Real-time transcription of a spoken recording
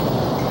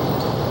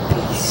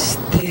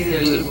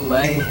little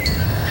my...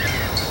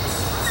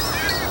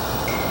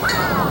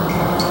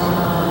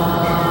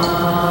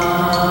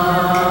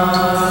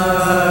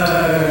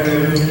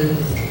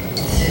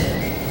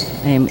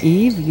 I am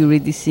Eve,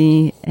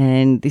 Eurydice,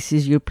 and this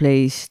is your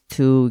place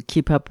to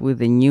keep up with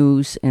the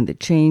news and the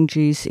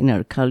changes in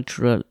our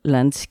cultural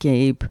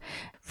landscape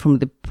from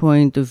the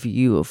point of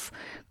view of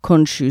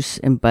conscious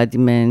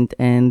embodiment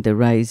and the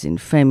rise in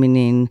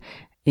feminine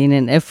in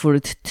an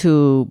effort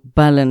to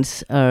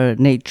balance our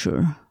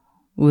nature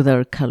with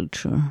our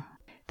culture.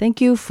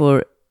 Thank you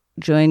for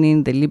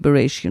joining the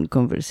Liberation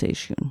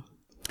Conversation.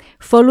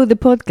 Follow the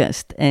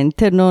podcast and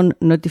turn on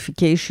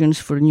notifications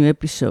for new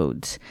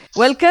episodes.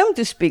 Welcome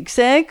to Speak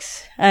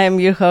Sex. I am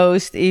your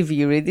host, Eve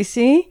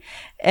Eurydice,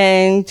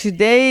 and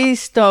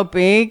today's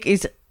topic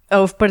is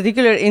of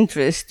particular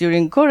interest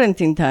during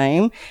quarantine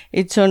time.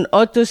 It's on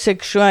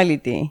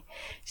autosexuality.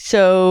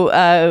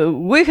 So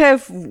we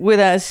have with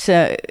us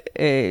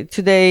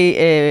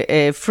today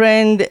a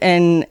friend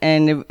and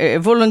a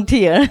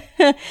volunteer.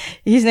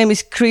 His name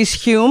is Chris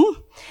Hume.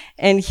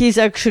 And he's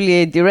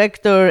actually a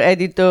director,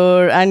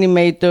 editor,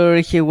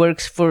 animator. He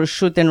works for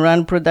Shoot and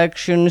Run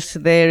Productions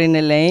there in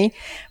LA.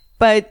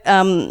 But,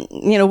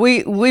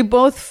 we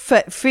both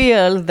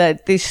feel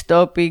that this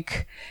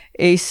topic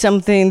is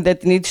something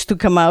that needs to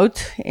come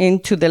out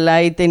into the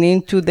light and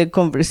into the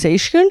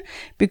conversation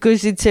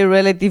because it's a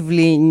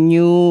relatively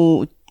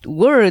new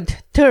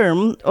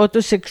term.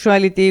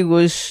 Autosexuality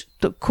was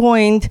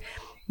coined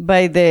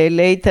by the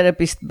late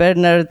therapist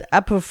Bernard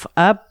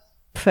Appelbaum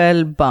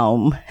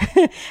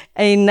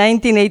in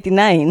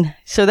 1989.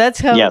 So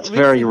that's how... Yeah, it's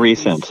very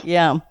recent.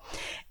 Yeah.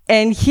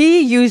 And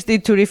he used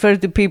it to refer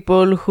to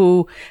people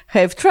who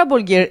have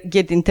trouble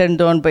getting turned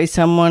on by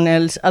someone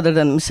else other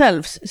than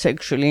themselves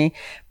sexually.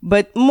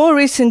 But more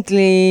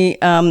recently,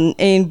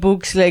 in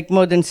books like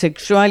Modern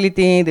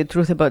Sexuality, The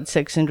Truth About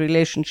Sex and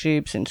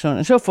Relationships, and so on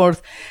and so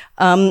forth,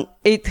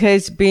 it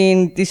has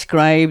been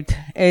described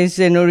as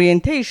an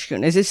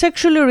orientation, as a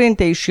sexual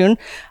orientation, a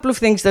couple of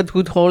things that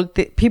would hold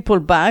people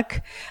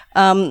back.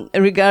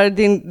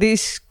 Regarding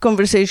this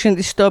conversation,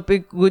 this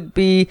topic would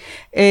be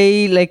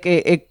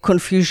a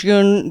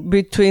confusion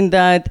between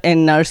that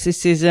and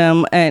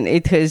narcissism, and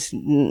it has,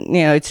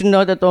 it's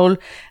not at all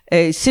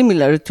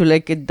similar to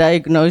like a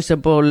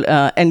diagnosable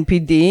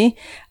NPD.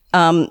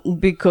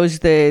 Because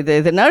the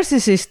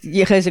narcissist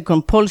has a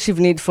compulsive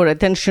need for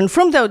attention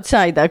from the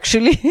outside,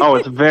 actually. Oh,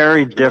 it's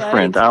very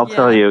different. Right? I'll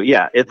tell you.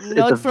 Yeah, it's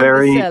a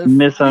very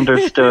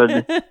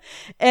misunderstood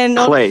and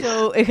place.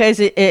 Also, it has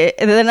the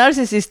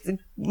narcissist.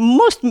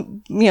 Most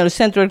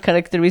central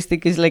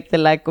characteristic is like the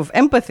lack of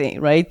empathy,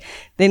 right?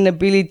 The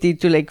inability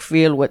to like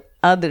feel what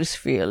others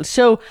feel.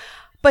 So.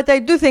 But I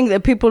do think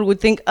that people would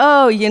think,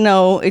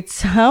 it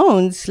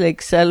sounds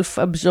like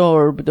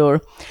self-absorbed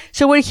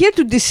so we're here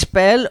to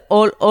dispel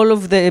all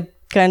of the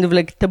kind of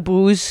like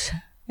taboos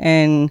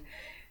and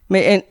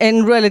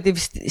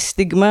relative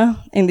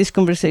stigma in this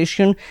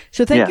conversation.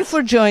 So thank you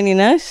for joining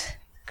us,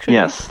 Chris.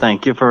 Yes,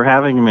 thank you for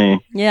having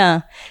me.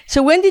 Yeah.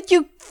 So when did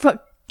you,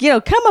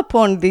 come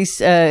upon this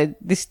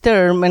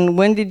term, and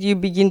when did you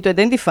begin to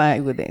identify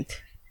with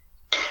it?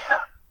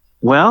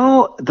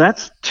 Well,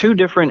 that's two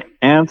different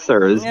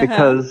answers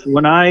because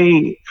when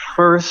I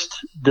first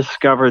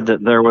discovered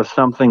that there was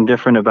something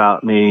different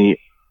about me,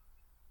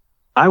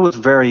 I was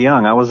very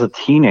young. I was a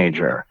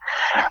teenager.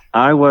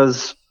 I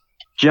was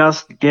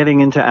just getting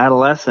into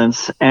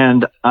adolescence,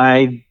 and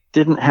I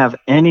didn't have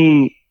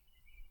any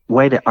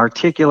way to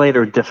articulate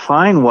or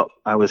define what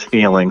I was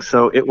feeling.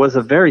 So it was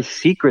a very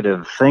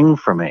secretive thing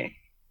for me.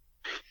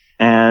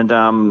 And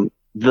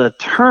the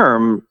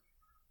term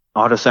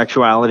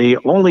autosexuality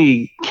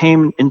only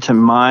came into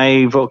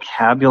my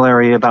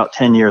vocabulary about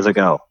 10 years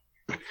ago.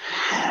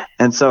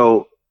 And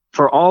so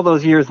for all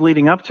those years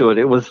leading up to it,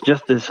 it was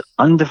just this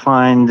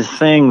undefined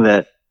thing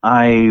that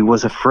I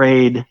was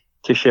afraid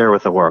to share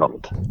with the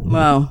world.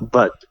 Wow.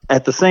 But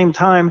at the same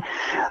time,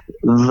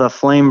 the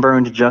flame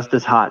burned just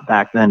as hot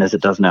back then as it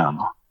does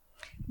now.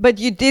 But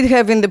you did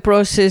have in the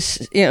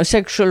process,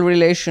 sexual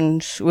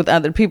relations with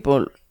other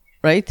people,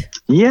 right?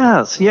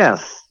 Yes.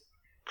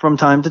 From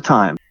time to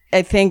time.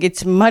 I think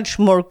it's much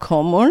more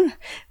common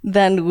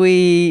than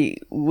we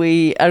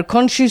are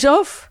conscious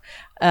of,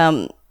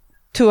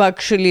 to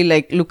actually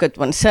like look at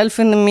oneself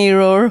in the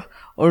mirror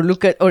or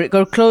look at,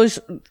 or close,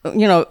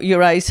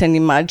 your eyes and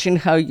imagine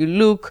how you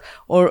look,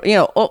 or,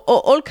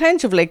 all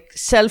kinds of like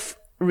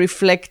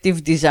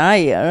self-reflective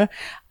desire,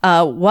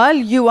 while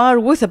you are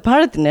with a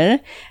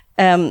partner,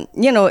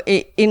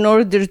 in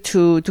order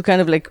to kind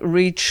of like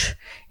reach,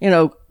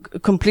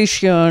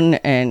 completion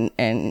and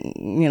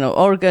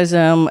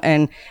orgasm,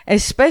 and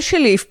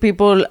especially if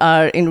people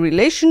are in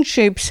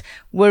relationships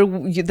where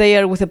they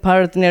are with a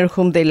partner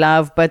whom they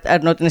love but are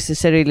not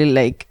necessarily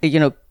like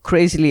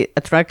crazily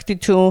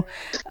attracted to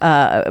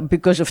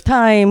because of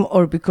time,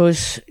 or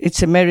because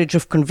it's a marriage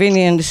of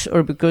convenience,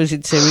 or because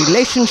it's a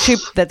relationship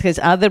that has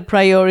other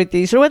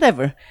priorities or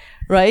whatever,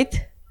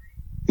 right?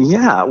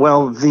 Yeah,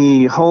 well,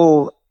 the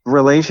whole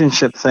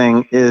relationship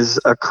thing is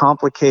a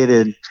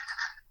complicated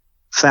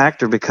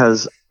factor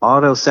because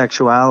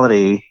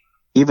autosexuality,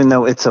 even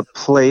though it's a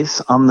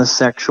place on the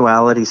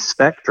sexuality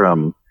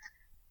spectrum,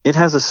 it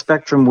has a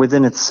spectrum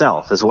within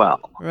itself as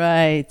well.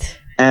 Right.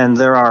 And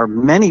there are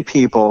many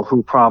people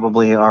who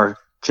probably are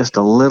just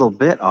a little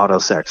bit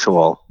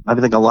autosexual. I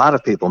think a lot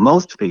of people,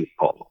 most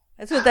people,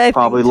 that's what I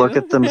probably look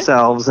at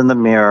themselves in the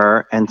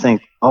mirror and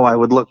think, oh, I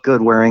would look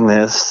good wearing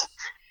this.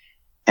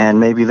 And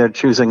maybe they're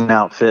choosing an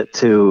outfit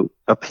to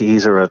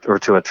appease or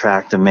to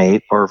attract a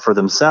mate or for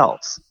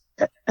themselves.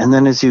 And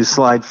then as you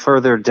slide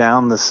further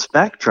down the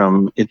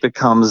spectrum, it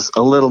becomes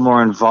a little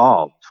more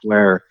involved,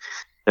 where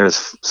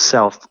there's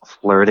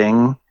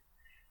self-flirting,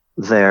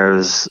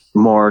 there's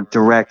more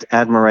direct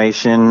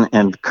admiration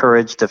and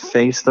courage to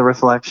face the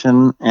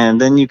reflection, and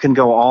then you can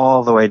go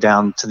all the way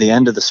down to the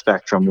end of the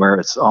spectrum where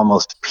it's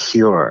almost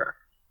pure.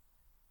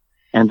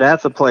 And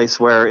that's a place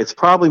where it's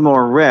probably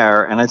more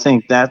rare, and I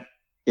think that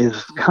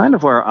is kind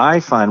of where I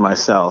find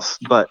myself,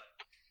 but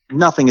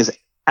nothing is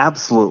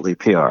absolutely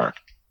pure.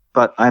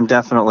 But I'm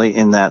definitely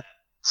in that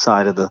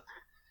side of the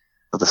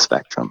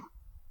spectrum.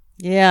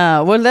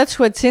 Yeah, well, that's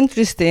what's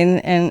interesting,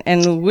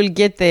 and we'll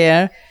get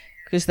there,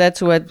 because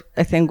that's what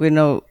I think we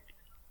know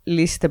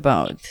least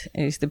about,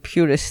 is the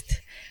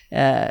purest,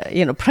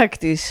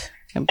 practice,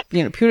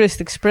 purest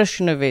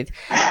expression of it.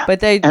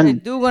 But I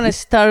do want to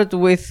start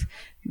with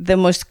the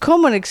most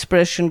common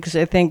expression, because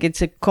I think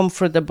it's a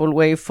comfortable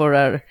way for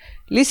our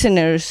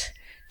listeners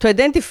to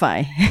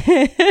identify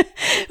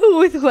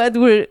with what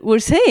we're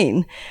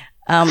saying.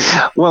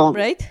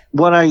 Right?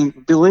 What I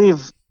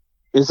believe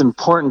is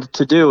important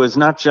to do is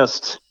not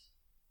just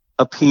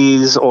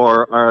appease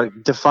or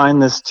define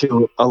this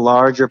to a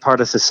larger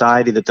part of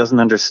society that doesn't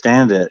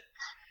understand it,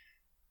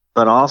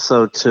 but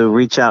also to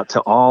reach out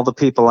to all the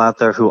people out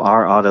there who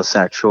are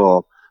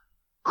autosexual,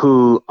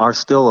 who are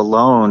still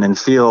alone and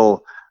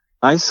feel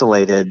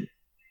isolated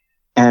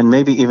and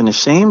maybe even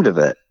ashamed of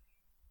it,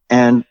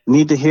 and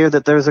need to hear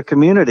that there's a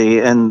community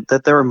and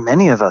that there are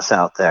many of us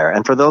out there.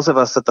 And for those of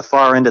us at the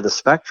far end of the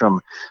spectrum,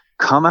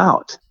 come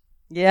out.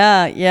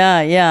 Yeah.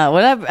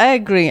 Well, I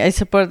agree. I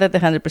support that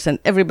 100%.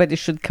 Everybody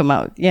should come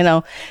out.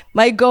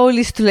 My goal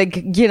is to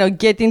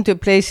get into a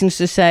place in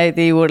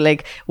society where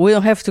we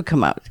don't have to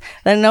come out.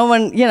 And no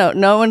one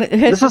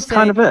has this is say,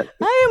 kind of it.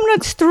 I am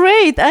not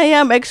straight. I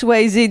am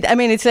XYZ. I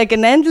mean, it's like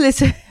an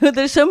endless,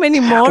 there's so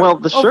many more. Well,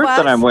 the shirt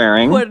that I'm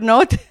wearing. We're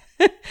not.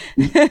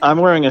 I'm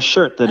wearing a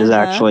shirt that is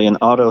actually an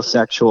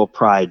autosexual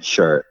pride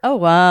shirt. Oh,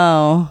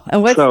 wow.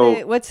 And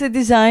what's the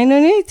design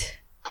on it?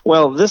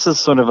 Well, this is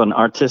sort of an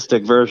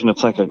artistic version.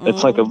 It's like a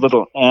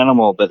little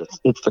animal, but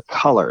it's the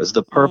colors.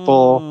 The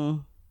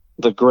purple,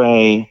 the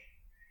gray,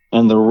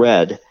 and the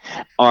red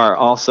are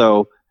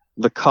also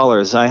the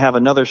colors. I have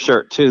another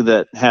shirt too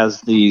that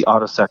has the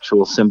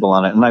autosexual symbol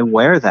on it, and I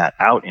wear that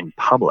out in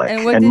public.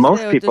 And what is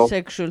most the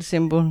autosexual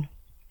symbol?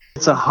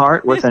 It's a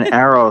heart with an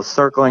arrow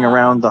circling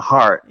around the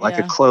heart, like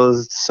a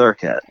closed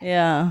circuit.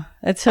 Yeah,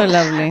 that's so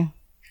lovely.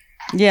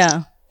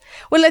 Yeah.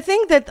 Well, I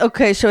think that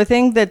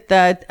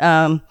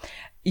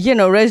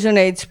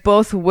resonates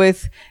both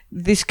with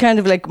this kind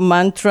of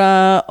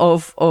mantra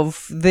of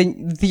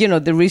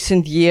the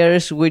recent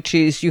years, which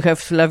is you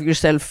have to love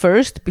yourself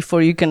first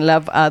before you can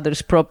love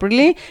others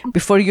properly,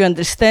 before you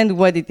understand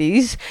what it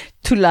is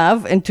to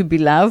love and to be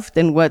loved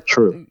and what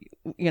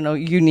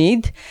you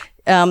need.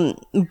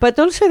 But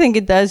also I think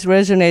it does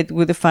resonate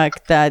with the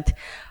fact that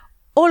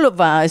all of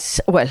us,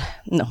 well,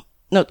 no,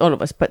 not all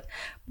of us, but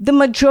the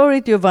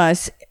majority of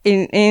us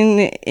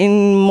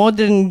in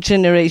modern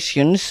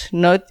generations,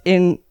 not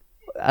in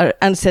our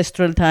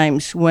ancestral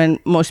times when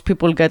most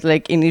people got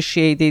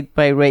initiated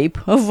by rape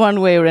of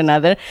one way or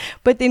another,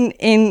 but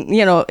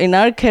in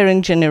our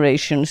current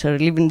generations, our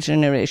living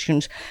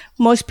generations,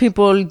 most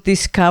people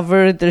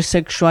discover their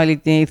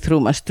sexuality through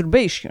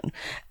masturbation.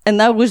 And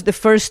that was the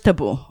first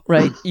taboo,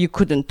 right? You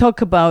couldn't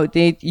talk about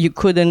it. You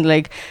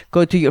couldn't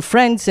go to your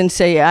friends and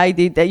say, I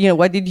did that,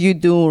 what did you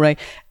do, right?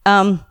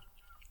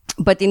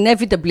 But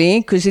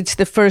inevitably, because it's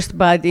the first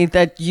body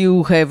that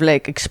you have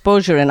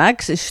exposure and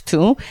access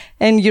to,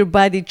 and your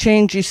body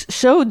changes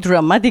so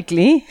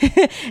dramatically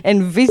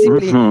and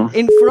visibly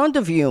in front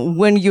of you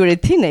when you're a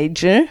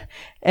teenager,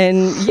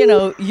 and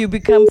you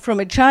become from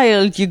a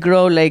child, you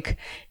grow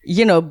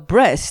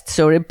breasts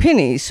or a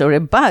penis or a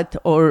butt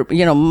or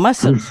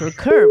muscles or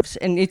curves,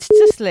 and it's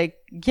just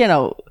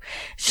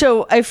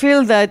so I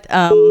feel that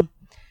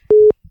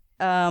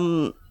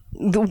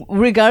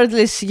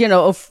regardless,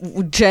 of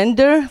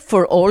gender,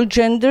 for all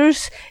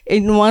genders,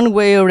 in one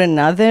way or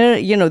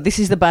another, this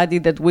is the body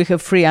that we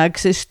have free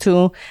access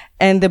to,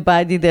 and the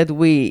body that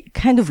we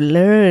kind of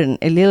learn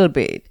a little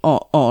bit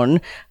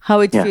on how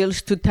it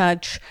feels to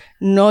touch,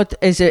 not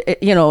as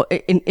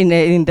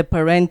in the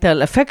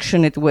parental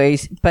affectionate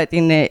ways, but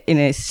in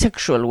a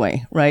sexual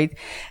way, right?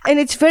 And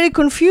it's very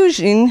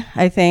confusing,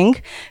 I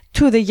think,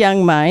 to the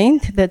young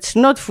mind that's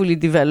not fully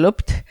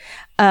developed,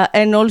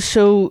 and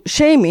also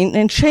shaming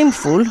and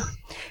shameful.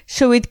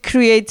 So it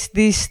creates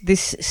this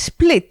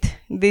split,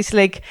 this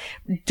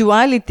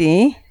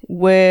duality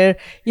where,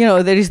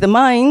 there is the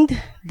mind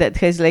that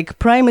has like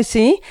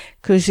primacy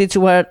because it's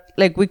what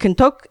like we can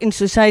talk in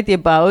society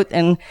about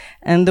and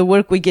the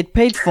work we get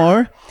paid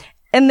for.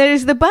 And there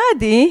is the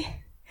body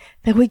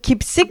that we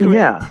keep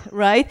secret,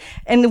 right?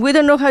 And we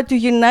don't know how to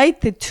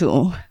unite the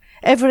two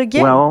ever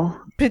again. Well,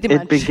 pretty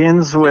much. It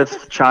begins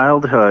with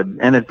childhood,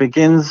 and it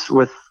begins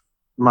with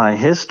my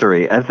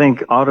history. I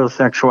think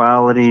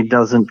autosexuality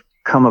doesn't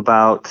come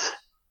about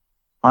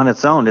on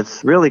its own.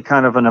 It's really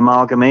kind of an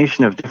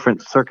amalgamation of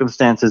different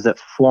circumstances that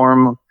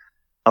form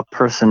a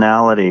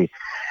personality.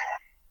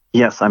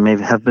 Yes, I may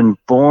have been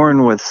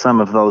born with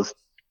some of those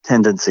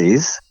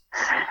tendencies,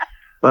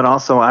 but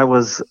also I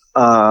was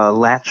a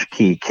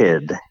latchkey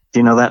kid. Do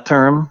you know that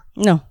term?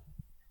 No.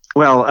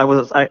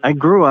 Well, I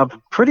grew up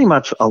pretty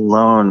much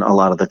alone a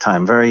lot of the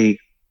time, very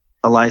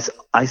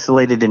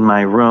isolated in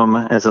my room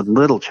as a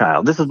little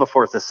child. This is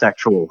before the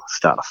sexual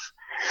stuff.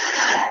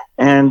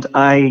 And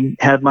I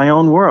had my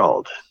own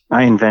world.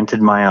 I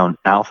invented my own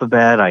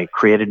alphabet. I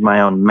created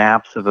my own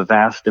maps of a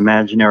vast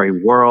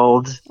imaginary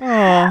world.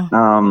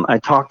 I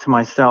talked to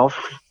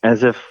myself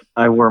as if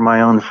I were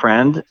my own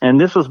friend. And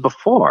this was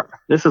before.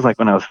 This is like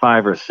when I was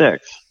 5 or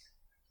 6.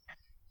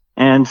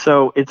 And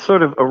so it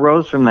sort of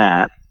arose from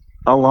that,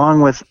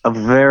 along with a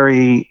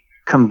very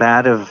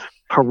combative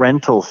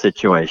parental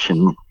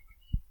situation.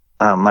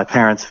 My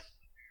parents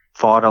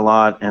fought a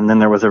lot, and then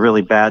there was a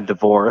really bad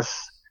divorce.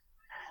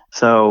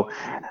 So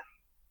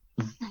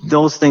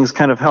those things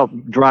kind of help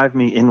drive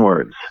me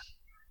inwards.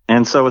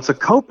 And so it's a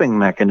coping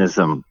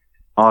mechanism,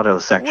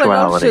 autosexuality.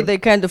 Well, also they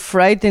kind of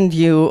frightened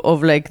you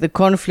of like the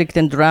conflict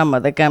and drama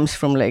that comes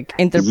from like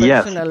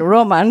interpersonal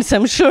romance,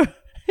 I'm sure.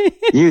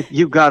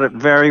 You got it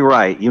very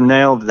right. You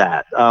nailed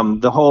that.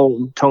 The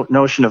whole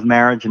notion of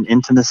marriage and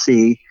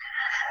intimacy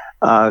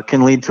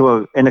can lead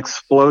to an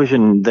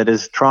explosion that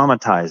is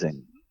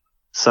traumatizing.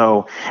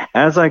 So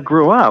as I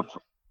grew up,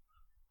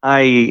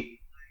 I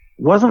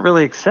wasn't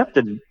really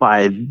accepted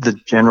by the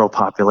general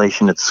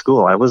population at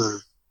school. I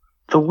was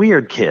the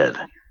weird kid,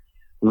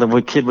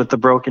 the kid with the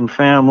broken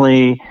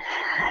family,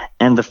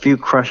 and the few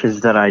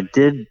crushes that I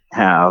did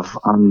have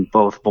on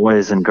both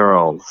boys and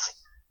girls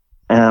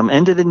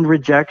ended in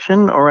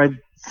rejection, or I'd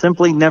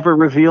simply never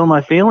reveal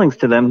my feelings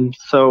to them.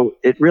 So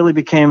it really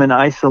became an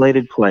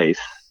isolated place.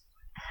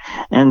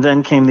 And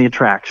then came the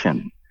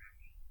attraction.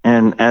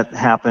 And that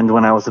happened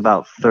when I was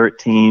about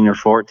 13 or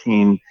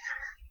 14,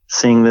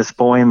 seeing this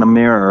boy in the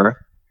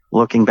mirror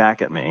looking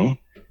back at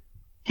me.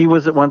 He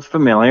was at once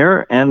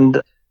familiar,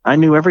 and I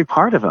knew every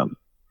part of him.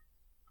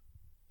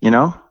 You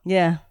know?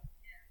 Yeah.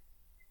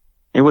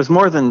 It was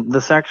more than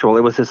the sexual.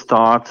 It was his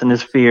thoughts and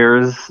his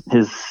fears,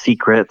 his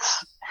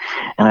secrets.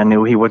 And I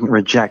knew he wouldn't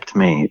reject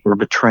me or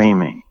betray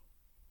me.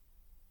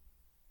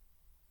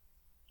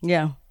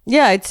 Yeah.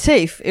 Yeah, it's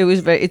safe.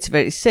 It's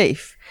very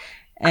safe.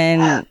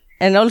 And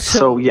also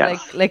so,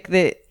 yes. like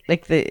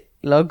the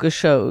logo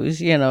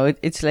shows, you know,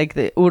 it's like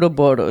the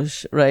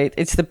Ouroboros, right?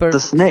 It's the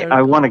snake.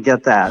 I want to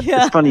get that.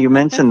 Yeah. It's funny you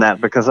mentioned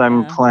that because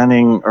I'm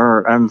planning,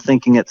 or I'm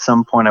thinking at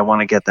some point I want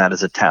to get that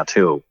as a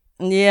tattoo.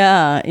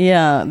 Yeah.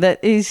 That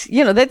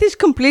is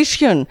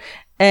completion.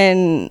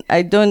 And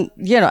I don't,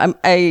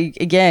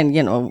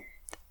 again,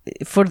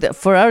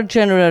 for our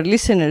general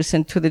listeners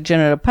and to the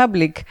general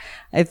public,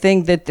 I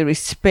think that there is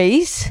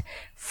space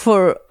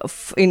for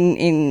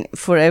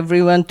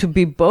everyone to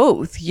be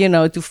both,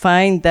 to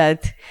find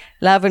that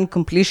love and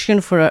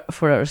completion for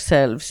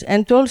ourselves,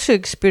 and to also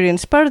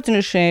experience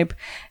partnership.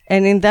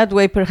 And in that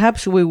way,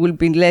 perhaps we will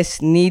be less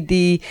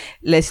needy,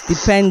 less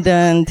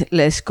dependent,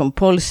 less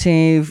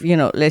compulsive,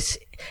 less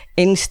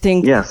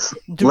instinct. Yes,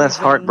 driven. Less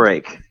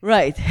heartbreak.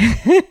 Right.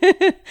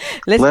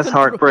 less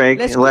heartbreak,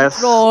 less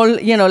control,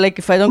 like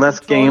if I don't less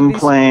game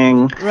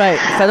playing. Right.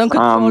 If I don't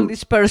control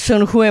this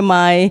person, who am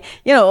I?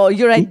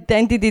 Your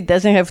identity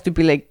doesn't have to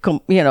be like,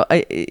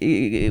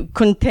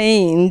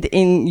 contained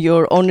in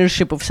your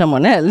ownership of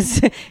someone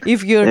else.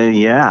 If you're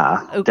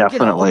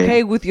definitely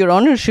okay with your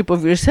ownership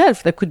of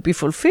yourself, that could be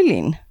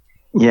fulfilling.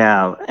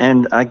 Yeah.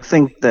 And I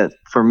think that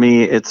for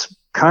me, it's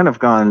kind of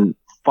gone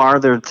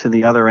farther to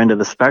the other end of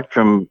the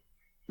spectrum,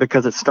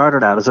 because it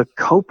started out as a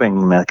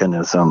coping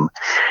mechanism,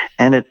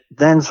 and it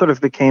then sort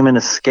of became an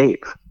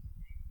escape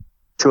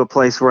to a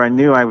place where I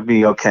knew I would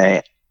be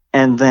okay.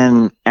 And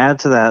then add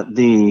to that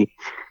the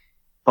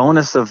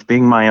bonus of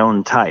being my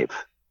own type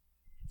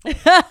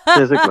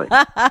physically,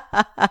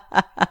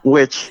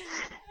 which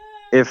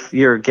if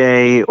you're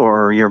gay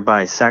or you're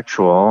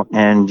bisexual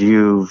and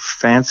you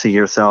fancy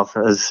yourself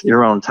as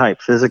your own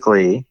type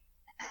physically,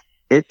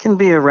 it can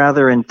be a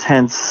rather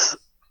intense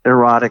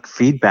erotic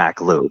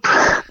feedback loop.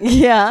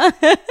 Yeah.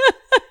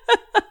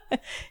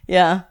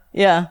 Yeah.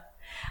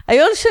 I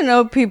also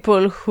know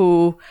people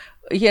who,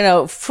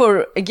 perhaps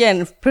for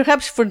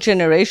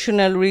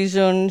generational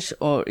reasons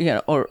or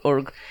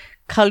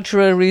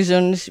cultural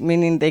reasons,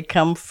 meaning they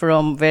come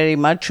from very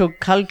macho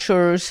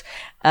cultures.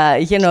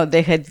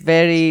 They had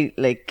very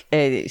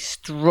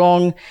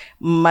strong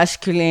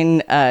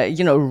masculine,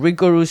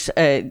 rigorous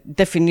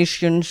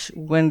definitions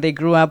when they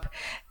grew up.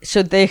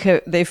 So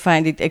they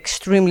find it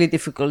extremely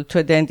difficult to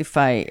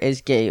identify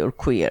as gay or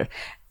queer.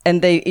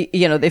 and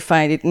they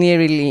find it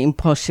nearly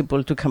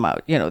impossible to come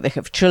out. They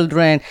have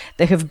children,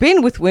 they have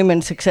been with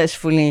women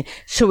successfully,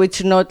 so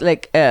it's not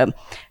like,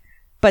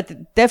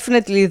 but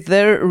definitely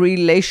their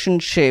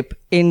relationship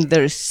in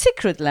their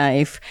secret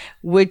life,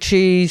 which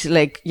is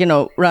like,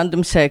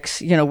 random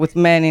sex, with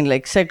men in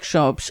like sex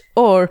shops,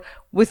 or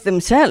with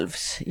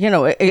themselves,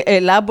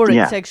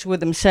 elaborate sex with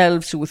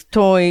themselves, with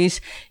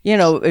toys,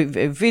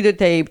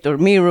 videotaped or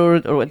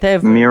mirrored or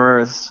whatever.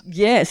 Mirrors.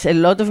 Yes, a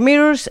lot of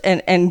mirrors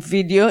and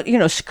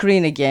video,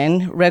 screen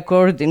again,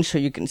 recording so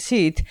you can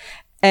see it.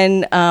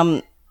 And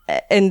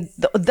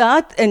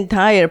that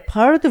entire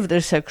part of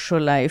their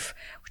sexual life,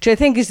 which I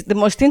think is the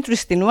most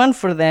interesting one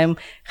for them,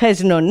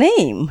 has no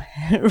name,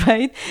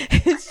 right?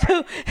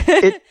 So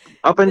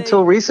up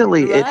until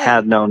recently, it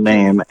had no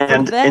name,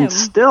 and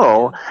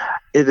still,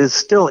 it is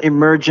still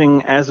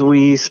emerging as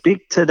we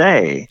speak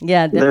today.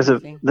 Yeah,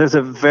 definitely. There's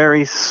a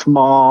very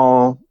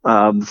small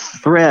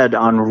thread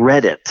on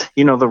Reddit.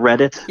 The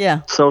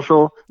Reddit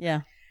social.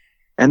 Yeah.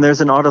 And there's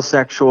an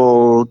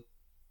autosexual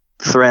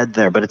thread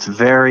there, but it's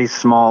very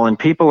small, and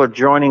people are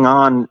joining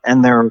on,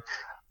 and they're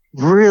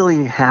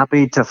really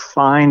happy to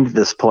find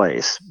this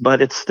place,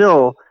 but it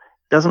still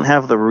doesn't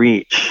have the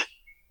reach.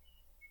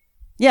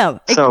 Yeah.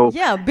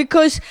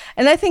 Because,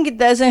 and I think it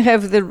doesn't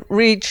have the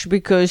reach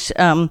because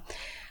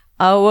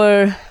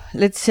our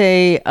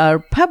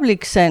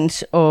public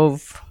sense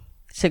of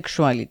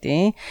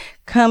sexuality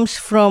comes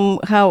from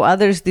how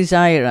others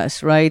desire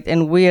us, right?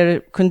 And we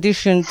are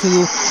conditioned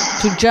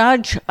to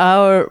judge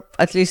our,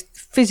 at least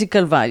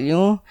physical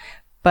value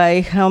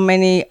by how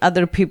many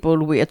other people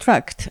we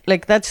attract.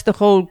 Like, that's the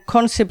whole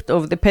concept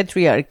of the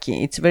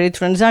patriarchy. It's very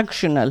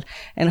transactional.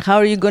 And how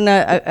are you going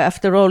to,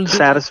 after all...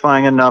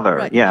 Satisfying another.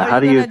 Right. Yeah.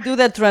 How do you do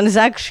that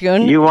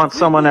transaction? You want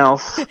someone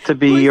else to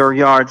be your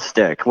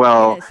yardstick.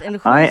 Well, yes,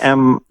 I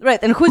am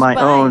and who's my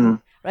buying?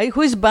 own... Right?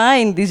 Who's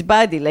buying this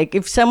body? Like,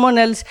 if someone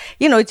else,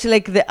 it's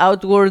like the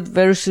outward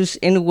versus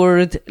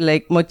inward,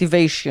 like,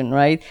 motivation,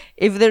 right?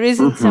 If there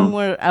isn't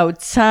somewhere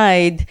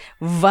outside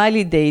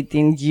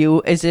validating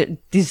you as a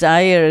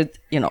desired,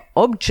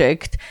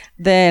 object,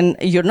 then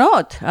you're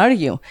not, are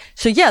you?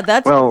 So yeah,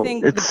 that's, I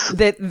think,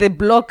 the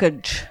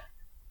blockage.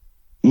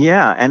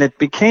 Yeah. And it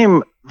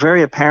became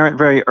very apparent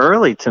very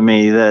early to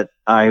me that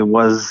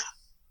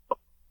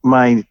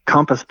my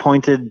compass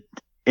pointed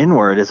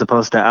inward as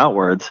opposed to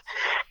outwards.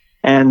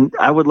 And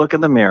I would look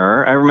in the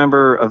mirror. I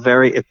remember a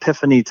very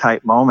epiphany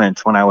type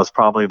moment when I was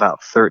probably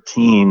about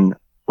 13,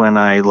 when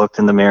I looked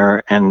in the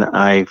mirror and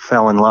I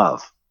fell in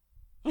love.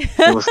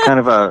 It was kind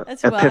of a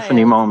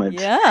epiphany moment.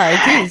 Yeah,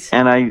 it is.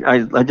 And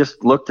I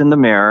just looked in the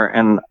mirror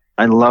and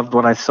I loved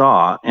what I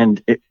saw.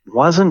 And it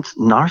wasn't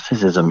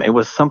narcissism. It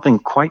was something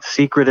quite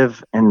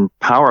secretive and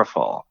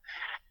powerful.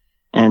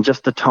 And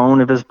just the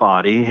tone of his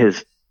body,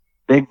 his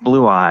big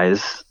blue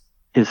eyes,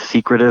 his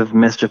secretive,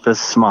 mischievous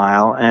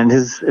smile, and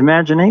his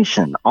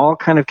imagination all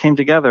kind of came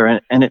together,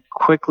 and it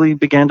quickly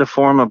began to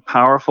form a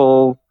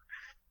powerful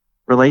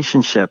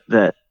relationship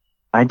that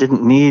I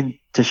didn't need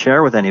to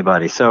share with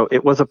anybody. So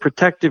it was a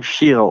protective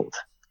shield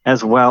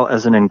as well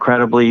as an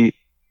incredibly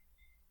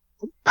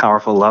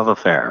powerful love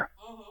affair,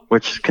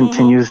 which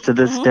continues to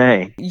this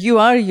day. You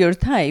are your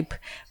type.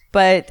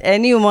 But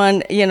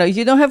anyone,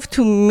 you don't have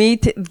to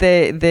meet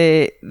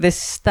the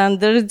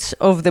standards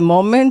of the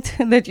moment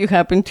that you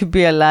happen to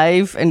be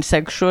alive and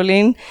sexual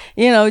in,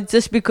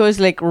 just because,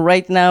 like,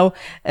 right now,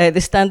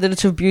 the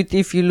standards of beauty,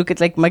 if you look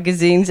at like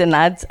magazines and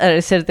ads, are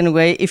a certain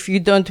way. If you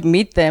don't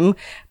meet them,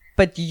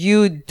 but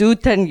you do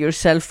turn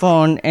yourself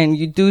on and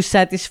you do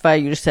satisfy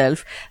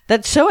yourself,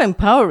 that's so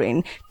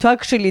empowering to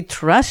actually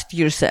trust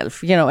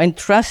yourself, and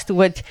trust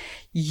what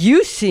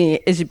you see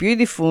as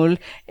beautiful,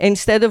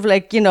 instead of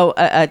like,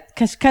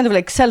 kind of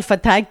like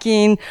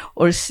self-attacking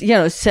or,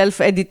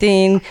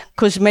 self-editing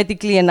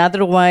cosmetically and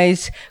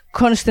otherwise,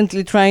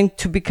 constantly trying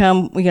to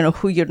become,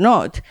 who you're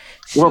not.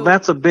 So well,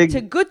 it's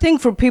a good thing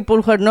for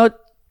people who are not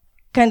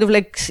kind of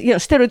like,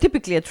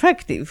 stereotypically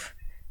attractive.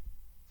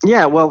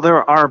 Yeah, well,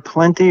 there are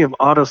plenty of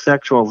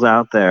autosexuals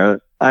out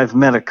there. I've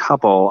met a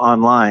couple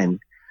online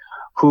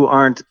who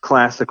aren't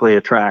classically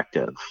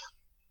attractive.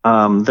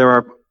 There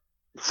are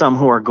some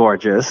who are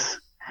gorgeous.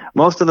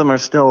 Most of them are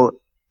still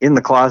in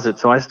the closet,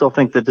 so I still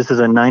think that this is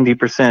a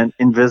 90%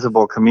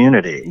 invisible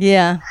community.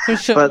 Yeah, for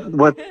sure. But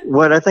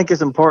what I think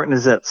is important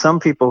is that some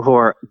people who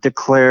are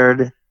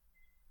declared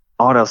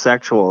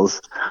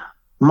autosexuals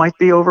might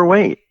be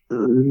overweight.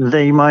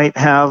 They might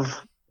have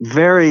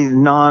very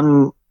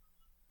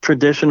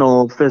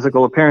non-traditional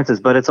physical appearances,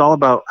 but it's all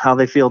about how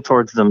they feel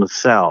towards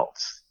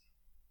themselves.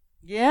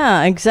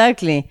 Yeah,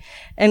 exactly.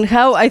 And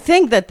how I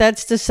think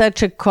that's just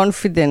such a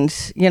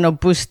confidence,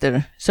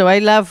 booster. So I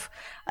love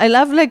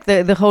like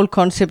the whole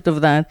concept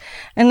of that.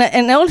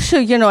 And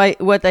also,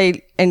 what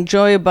I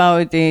enjoy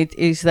about it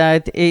is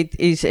that it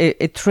is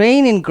a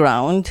training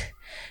ground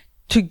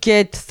to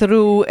get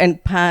through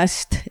and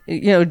past,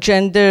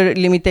 gender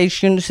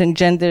limitations and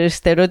gender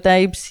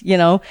stereotypes,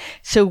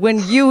 So when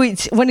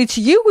it's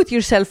you with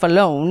yourself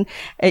alone,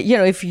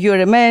 if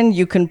you're a man,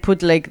 you can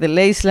put like the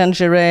lace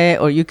lingerie,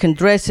 or you can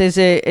dress as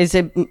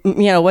a,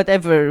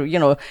 whatever,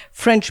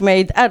 French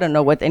maid. I don't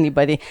know what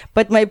anybody,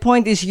 but my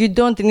point is you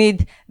don't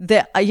need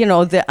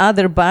the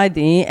other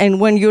body.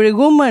 And when you're a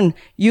woman,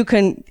 you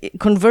can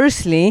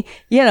conversely,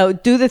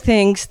 do the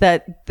things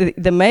that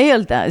the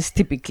male does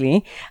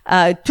typically,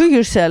 to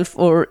yourself,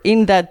 or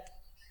in that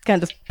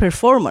kind of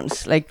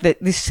performance, like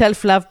this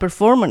self-love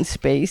performance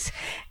space.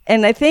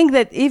 And I think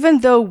that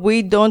even though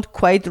we don't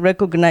quite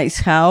recognize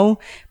how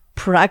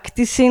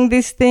practicing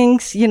these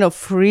things,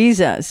 frees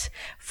us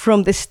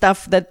from the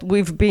stuff that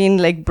we've been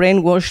like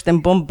brainwashed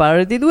and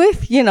bombarded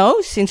with,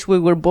 since we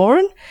were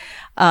born.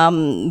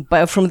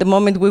 But from the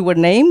moment we were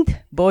named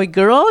boy,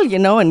 girl,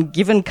 and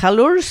given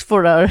colors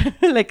for our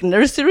like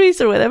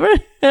nurseries or whatever,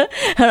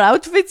 our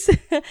outfits.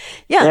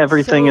 Yeah.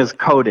 Everything is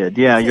coded.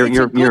 Yeah.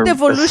 You're good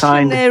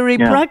evolutionary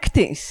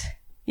practice.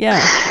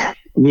 Yeah.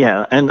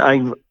 Yeah. And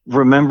I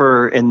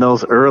remember in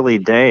those early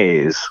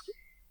days,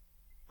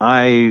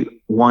 I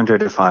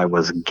wondered if I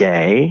was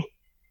gay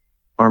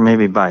or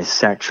maybe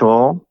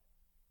bisexual.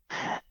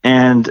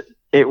 And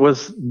it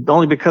was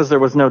only because there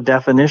was no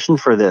definition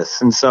for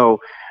this. And so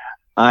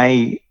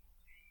I,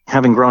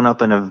 having grown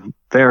up in a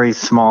very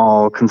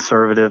small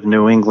conservative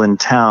New England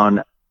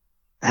town,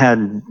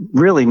 had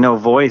really no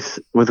voice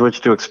with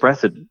which to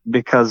express it,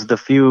 because the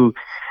few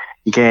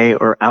gay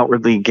or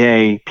outwardly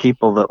gay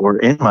people that were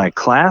in my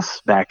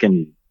class back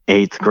in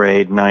 8th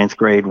grade, 9th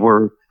grade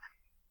were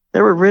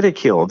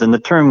ridiculed. And the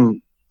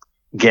term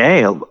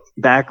gay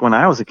back when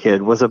I was a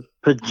kid was a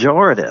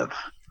pejorative.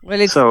 Well,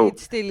 it still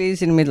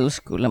is in middle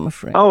school, I'm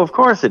afraid. Oh, of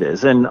course it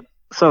is. And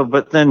so,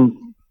 but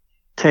then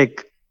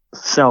take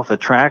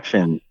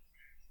self-attraction,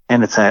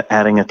 and it's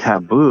adding a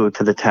taboo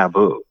to the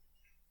taboo.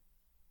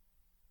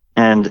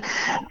 And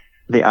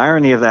the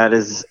irony of that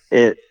is,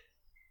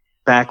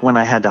 back when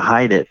I had to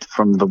hide it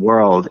from the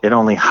world, it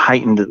only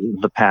heightened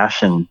the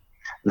passion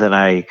that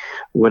I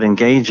would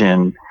engage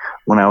in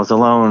when I was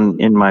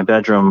alone in my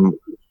bedroom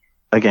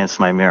against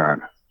my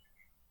mirror.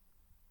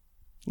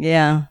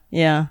 Yeah.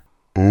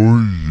 Oh,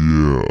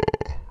 yeah.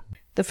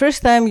 The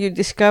first time you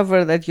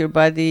discover that your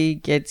body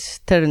gets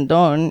turned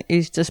on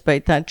is just by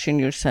touching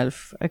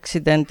yourself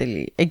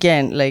accidentally.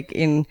 Again, like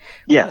in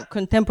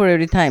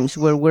contemporary times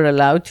where we're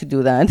allowed to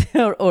do that,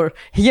 or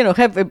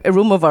have a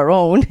room of our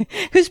own,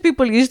 because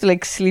people used to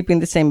like sleep in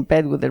the same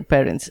bed with their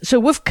parents. So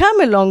we've come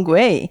a long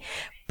way,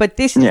 but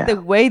this is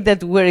the way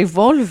that we're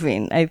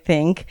evolving, I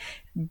think,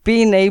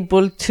 being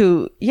able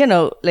to,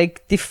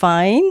 like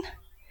define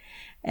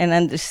and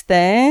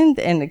understand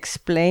and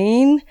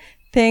explain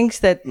things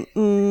that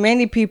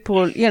many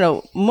people,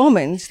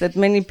 moments that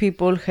many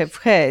people have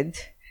had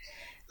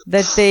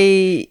that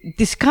they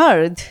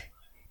discard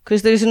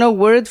because there's no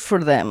word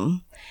for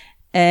them,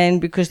 and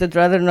because they'd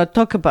rather not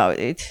talk about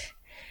it.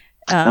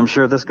 I'm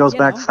sure this goes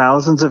back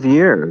thousands of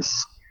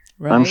years.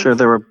 Right? I'm sure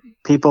there were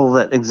people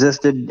that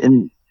existed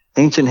in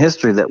ancient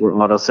history that were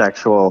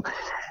autosexual,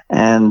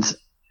 and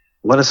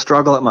what a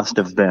struggle it must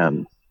have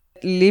been.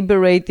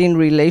 Liberating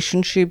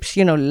relationships,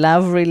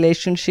 love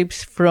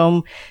relationships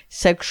from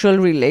sexual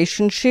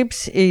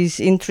relationships is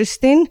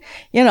interesting.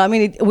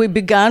 We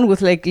began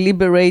with like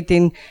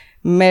liberating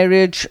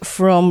marriage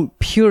from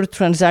pure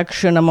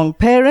transaction among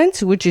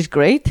parents, which is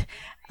great.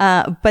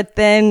 But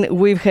then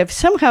we have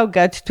somehow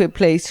got to a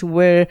place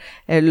where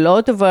a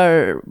lot of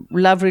our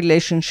love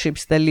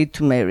relationships that lead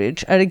to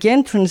marriage are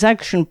again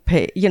transaction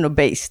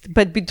based,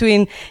 but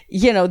between,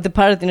 the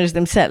partners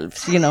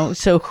themselves,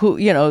 so who,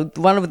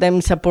 one of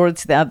them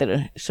supports the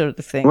other sort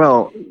of thing.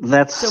 Well,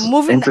 that's so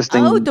moving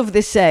interesting. Out of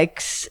the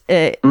sex,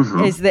 as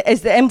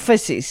the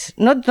emphasis,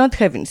 not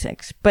having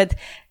sex, but,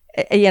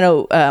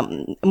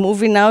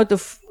 moving out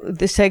of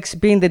the sex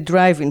being the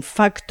driving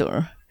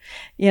factor.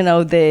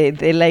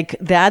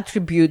 The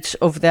attributes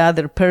of the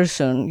other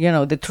person,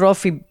 the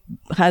trophy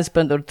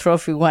husband or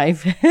trophy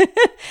wife,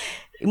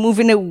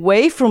 moving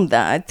away from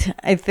that,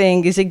 I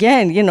think is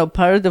again,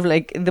 part of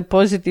like the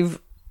positive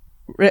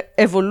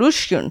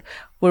evolution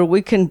where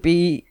we can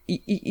be,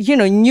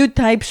 new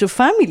types of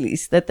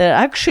families that are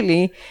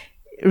actually,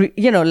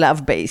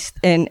 love-based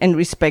and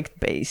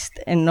respect-based,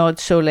 and not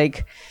so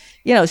like,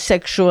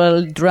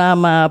 sexual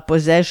drama,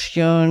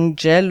 possession,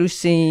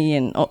 jealousy,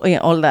 and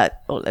all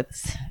that.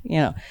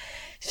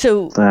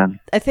 So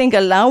I think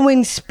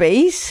allowing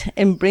space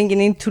and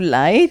bringing into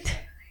light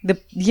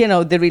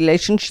the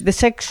relationship, the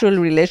sexual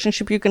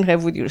relationship you can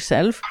have with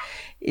yourself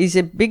is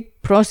a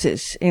big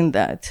process in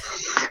that.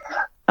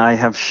 I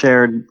have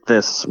shared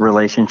this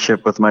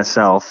relationship with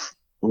myself,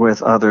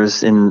 with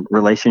others, in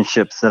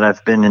relationships that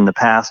I've been in the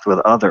past with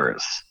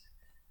others.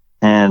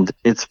 And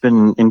it's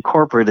been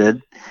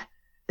incorporated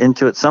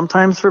into it,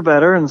 sometimes for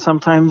better, and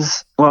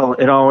sometimes,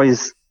 it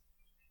always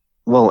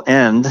will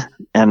end,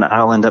 and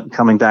I'll end up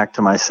coming back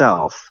to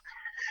myself.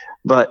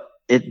 But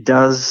it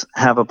does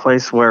have a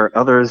place where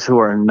others who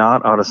are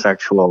not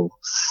autosexual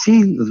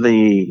see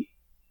the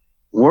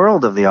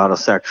world of the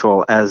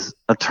autosexual as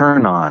a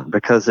turn on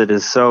because it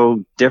is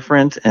so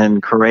different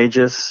and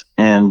courageous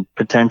and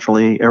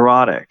potentially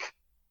erotic.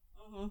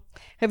 Mm-hmm.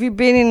 Have you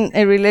been in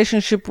a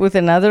relationship with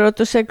another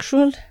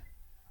autosexual?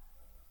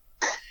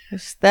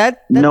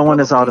 That no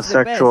one is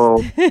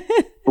autosexual.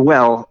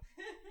 Well,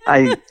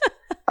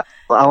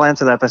 I'll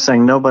answer that by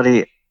saying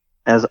nobody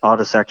as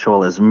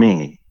autosexual as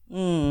me.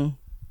 Mm.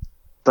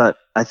 But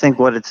I think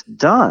what it's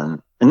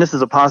done, and this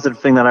is a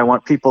positive thing that I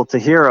want people to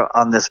hear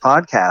on this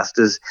podcast,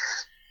 is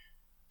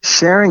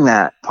sharing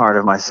that part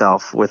of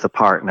myself with a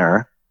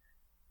partner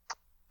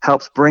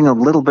helps bring a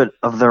little bit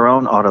of their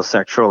own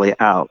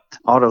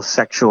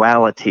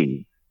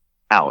autosexuality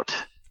out.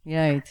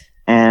 Right.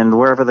 And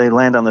wherever they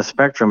land on the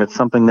spectrum, it's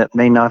something that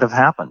may not have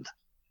happened.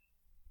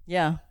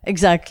 Yeah,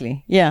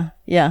 exactly. Yeah.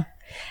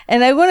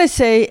 And I want to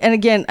say, and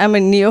again, I'm a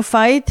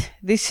neophyte.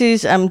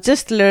 I'm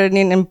just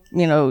learning and,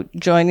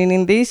 joining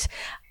in this.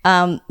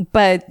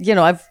 But,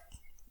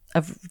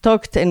 I've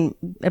talked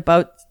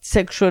about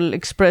sexual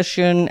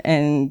expression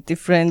and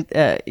different,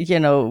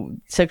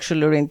 sexual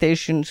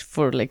orientations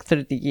for like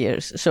 30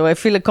 years. So I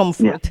feel a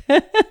comfort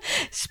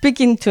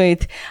speaking to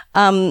it.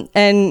 And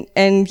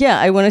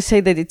I want to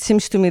say that it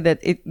seems to me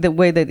that the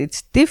way that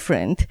it's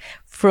different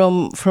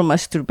from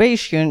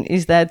masturbation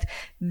is that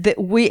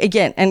we,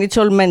 again, and it's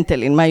all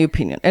mental in my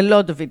opinion. A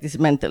lot of it is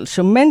mental.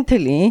 So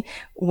mentally,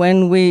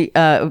 when we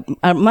are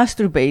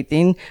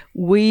masturbating,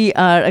 we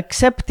are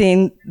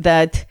accepting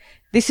that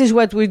this is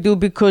what we do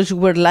because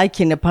we're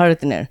liking a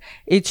partner.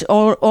 It's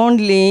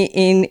only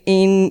in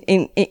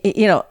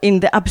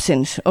the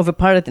absence of a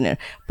partner.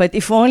 But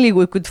if only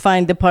we could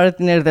find the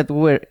partner that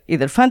we're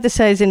either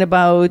fantasizing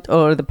about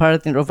or the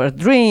partner of our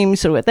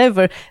dreams or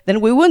whatever, then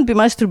we wouldn't be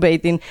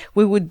masturbating.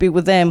 We would be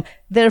with them.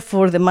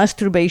 Therefore, the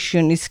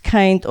masturbation is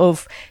kind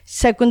of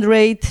second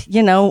rate,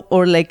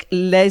 or like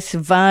less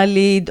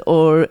valid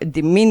or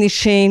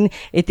diminishing.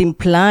 It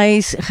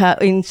implies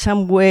in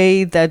some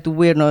way that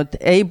we're not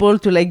able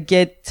to like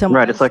get someone.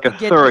 Right, it's like a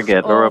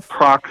surrogate or a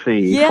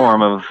proxy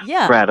form of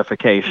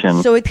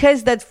gratification. So it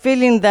has that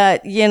feeling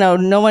that,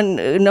 no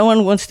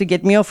one wants to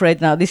get me off right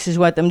now. This is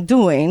what I'm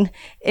doing.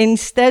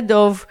 Instead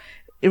of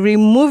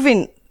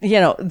removing,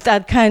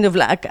 that kind of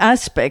lack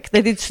aspect,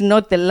 that it's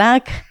not the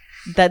lack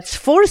that's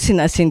forcing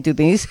us into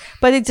this,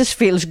 but it just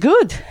feels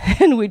good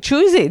and we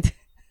choose it.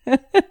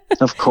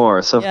 Of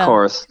course.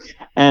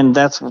 And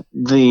that's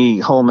the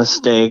whole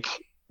mistake,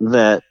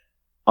 that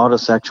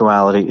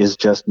autosexuality is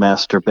just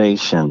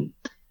masturbation.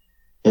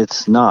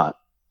 It's not.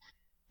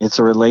 It's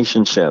a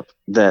relationship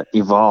that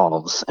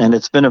evolves, and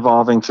it's been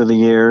evolving through the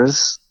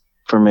years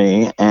for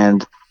me,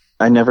 and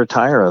I never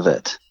tire of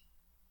it.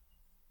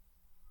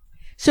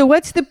 So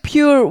what's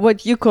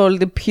what you call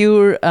the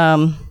pure,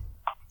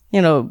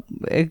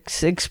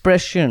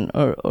 expression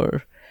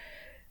or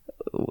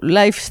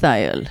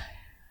lifestyle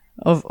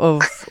of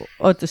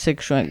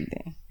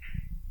autosexuality?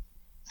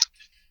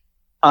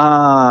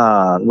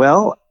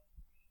 Well,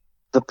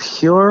 the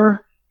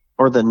pure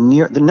or the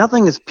near,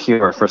 nothing is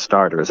pure for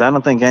starters. I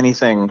don't think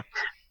anything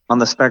on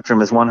the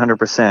spectrum is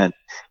 100%.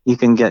 You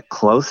can get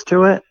close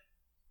to it.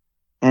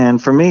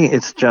 And for me,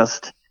 it's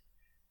just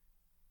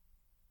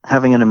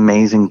having an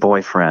amazing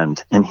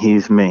boyfriend, and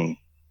he's me.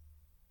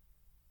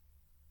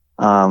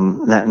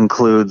 That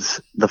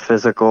includes the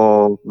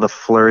physical, the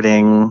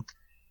flirting,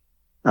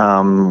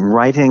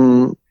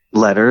 writing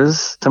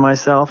letters to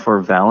myself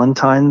or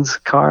Valentine's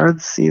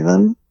cards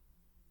even.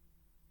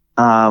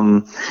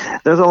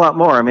 There's a lot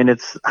more. I mean,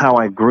 it's how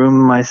I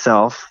groom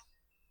myself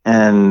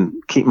and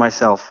keep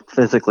myself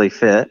physically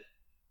fit.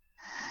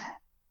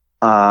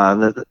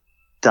 The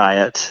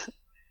diet,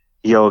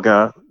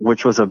 yoga,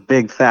 which was a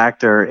big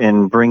factor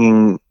in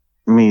bringing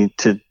me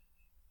to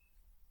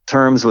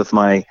terms with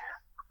my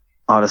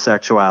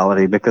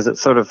autosexuality, because it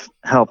sort of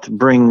helped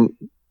bring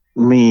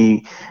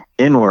me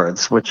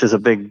inwards, which is a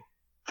big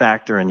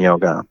factor in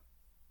yoga.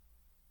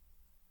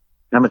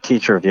 I'm a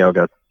teacher of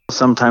yoga.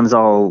 Sometimes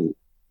I'll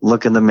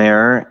look in the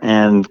mirror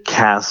and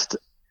cast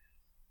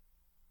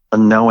a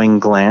knowing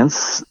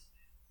glance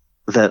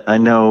that I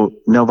know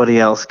nobody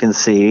else can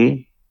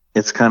see.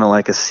 It's kind of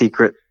like a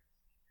secret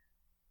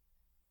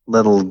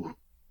little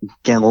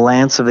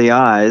glance of the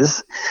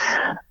eyes,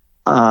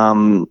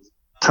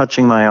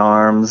 touching my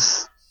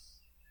arms,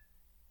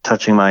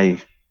 touching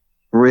my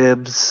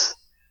ribs,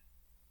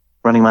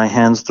 running my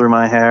hands through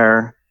my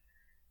hair.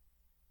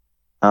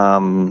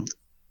 I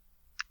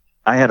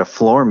had a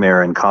floor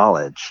mirror in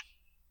college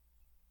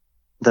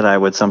that I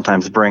would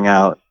sometimes bring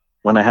out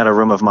when I had a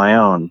room of my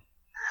own.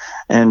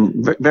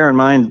 And bear in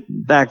mind,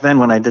 back then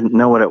when I didn't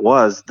know what it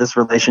was, this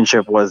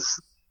relationship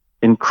was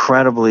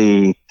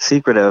incredibly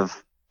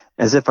secretive,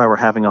 as if I were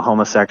having a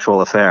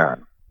homosexual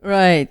affair.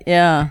 Right.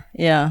 Yeah.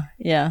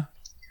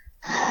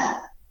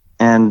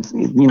 And,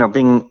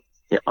 being,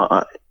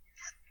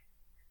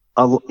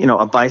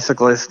 a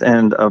bicyclist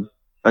and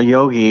a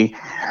yogi,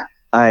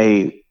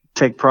 I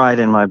take pride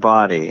in my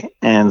body.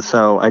 And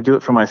so I do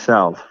it for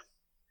myself.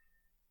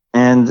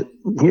 And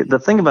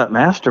the thing about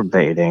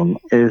masturbating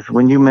is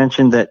when you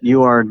mentioned that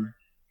you are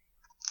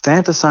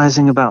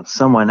fantasizing about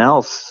someone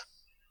else,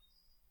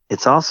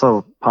 it's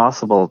also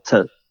possible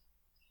to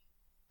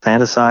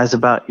fantasize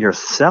about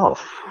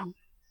yourself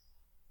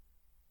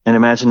and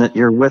imagine that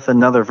you're with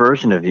another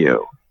version of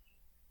you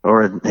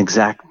or an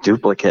exact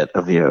duplicate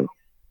of you.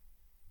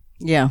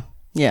 Yeah.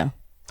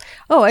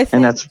 Oh, I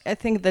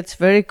think that's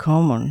very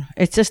common.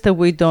 It's just that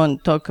we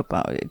don't talk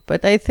about it.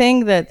 But I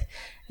think that,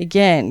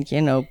 again,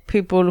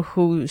 people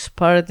whose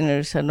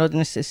partners are not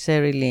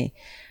necessarily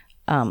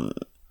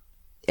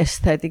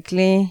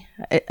aesthetically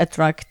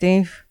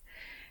attractive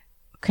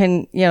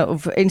can,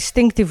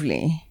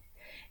 instinctively,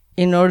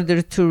 in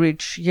order to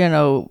reach,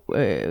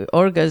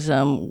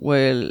 orgasm,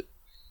 will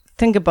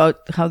think about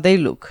how they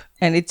look.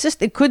 And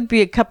it could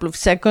be a couple of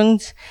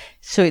seconds.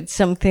 So it's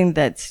something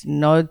that's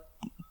not,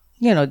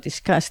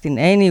 discussed in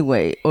any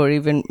way or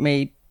even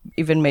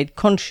made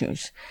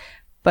conscious,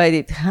 but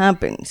it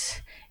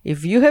happens.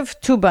 If you have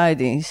two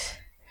bodies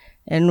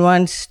and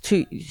one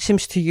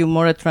seems to you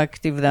more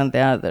attractive than the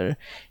other,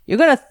 you're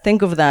going to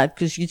think of that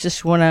because you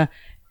just want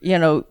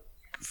to,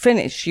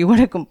 finish. You want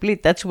to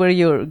complete. That's where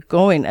you're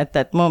going at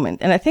that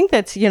moment. And I think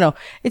that's,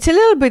 it's a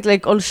little bit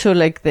like also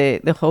like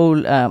the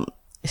whole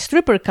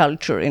stripper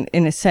culture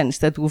in a sense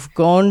that we've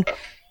gone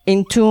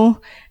into,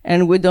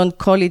 and we don't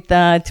call it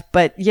that,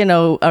 but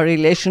our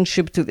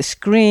relationship to the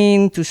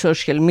screen, to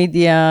social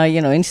media,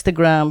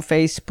 Instagram,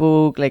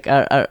 Facebook, like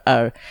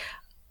our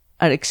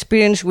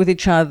experience with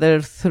each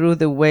other through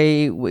the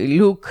way we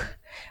look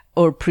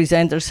or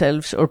present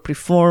ourselves or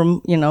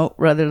perform,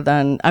 rather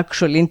than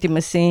actual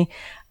intimacy,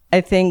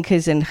 I think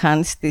has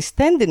enhanced this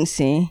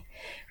tendency.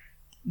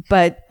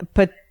 But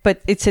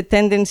it's a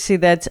tendency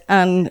that's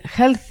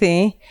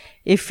unhealthy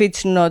if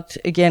it's not,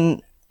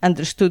 again,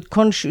 understood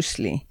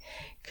consciously,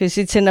 because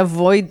it's an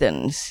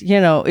avoidance.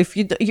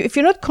 If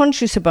you're not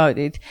conscious about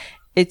it,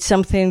 it's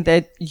something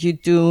that you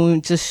do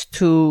just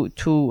to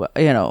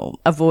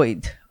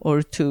avoid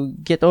or to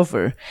get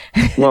over.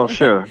 Well,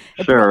 sure.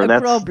 That's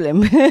a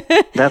problem.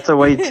 That's a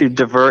way to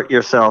divert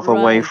yourself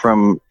away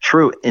from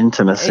true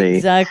intimacy.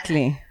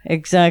 Exactly.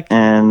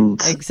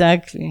 And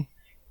exactly.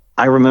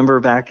 I remember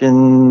back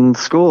in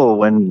school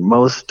when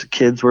most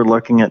kids were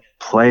looking at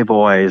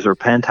Playboys or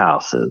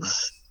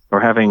Penthouses or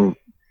having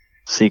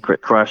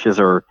secret crushes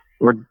or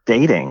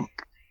dating.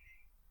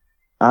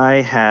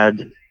 I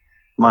had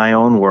my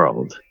own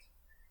world.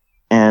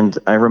 And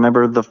I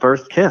remember the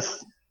first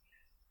kiss.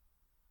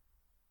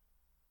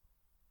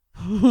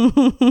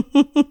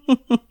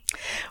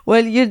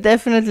 Well, you're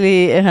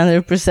definitely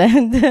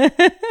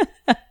 100%.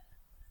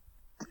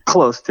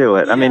 Close to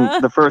it. Yeah. I mean,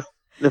 the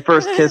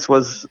first kiss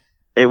was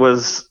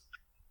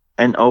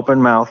an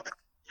open-mouthed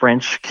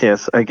French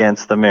kiss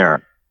against the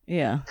mirror.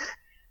 Yeah.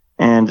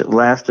 And it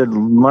lasted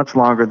much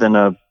longer than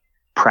a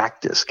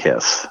practice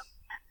kiss.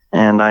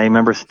 And I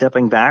remember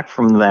stepping back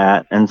from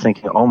that and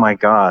thinking, oh my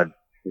God,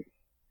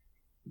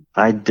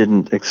 I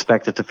didn't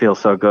expect it to feel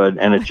so good.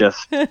 And it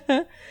just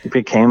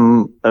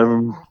became a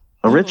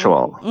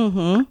ritual.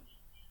 Mm-hmm.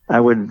 I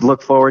would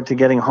look forward to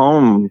getting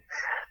home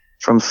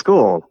from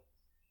school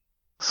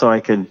so I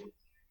could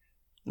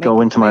go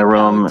into my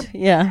room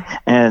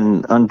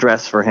and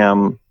undress for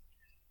him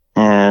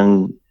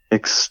and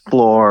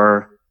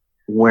explore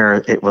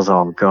where it was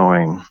all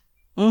going.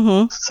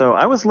 Mm-hmm. So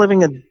I was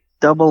living a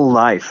double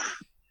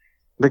life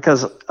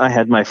because I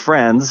had my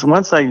friends.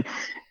 Once I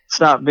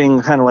stopped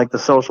being kind of like the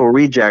social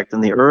reject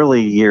in the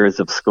early years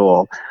of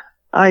school,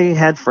 I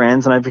had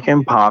friends and I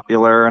became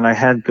popular and I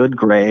had good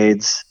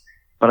grades,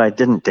 but I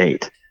didn't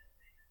date.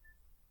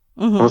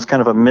 Mm-hmm. I was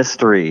kind of a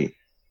mystery.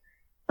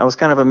 I was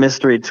kind of a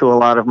mystery to a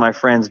lot of my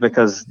friends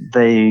because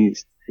they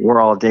were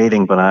all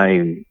dating, but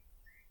I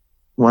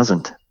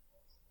wasn't.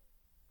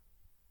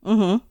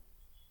 Mm-hmm.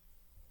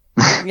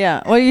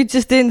 Yeah. Well, you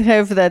just didn't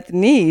have that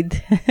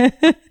need.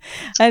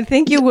 I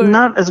think you were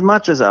not as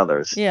much as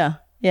others. Yeah.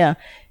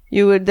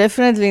 You were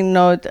definitely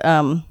not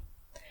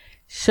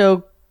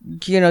so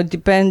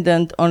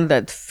dependent on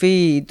that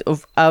feed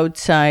of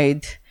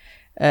outside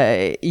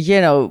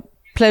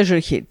pleasure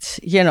hits,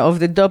 of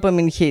the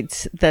dopamine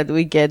hits that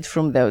we get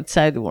from the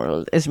outside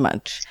world as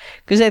much.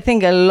 Because I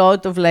think a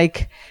lot of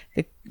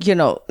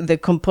the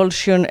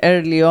compulsion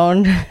early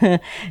on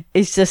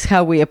is just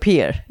how we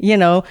appear.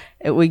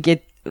 We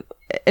get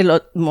a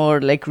lot more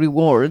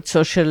reward,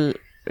 social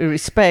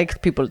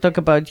respect. People talk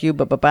about you,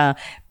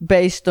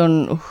 based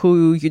on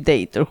who you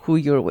date or who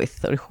you're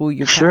with or who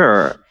you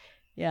Sure.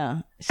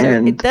 Yeah. So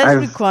it does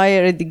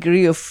require a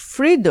degree of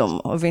freedom,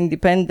 of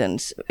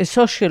independence, a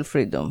social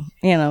freedom,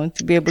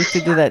 to be able to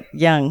do that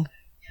young.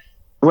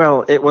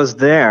 Well, it was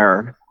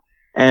there,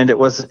 and it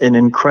was an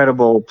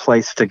incredible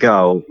place to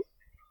go.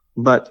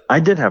 But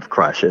I did have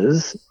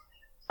crushes.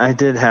 I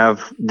did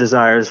have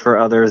desires for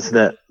others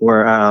that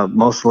were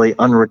mostly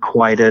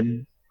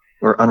unrequited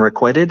or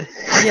unrequited.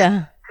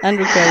 Yeah,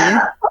 unrequited.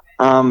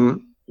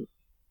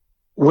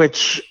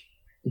 Which,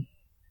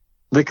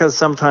 because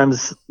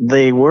sometimes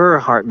they were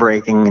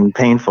heartbreaking and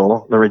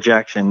painful, the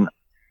rejection,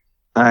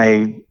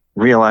 I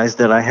realized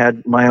that I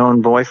had my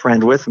own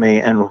boyfriend with me,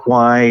 and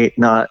why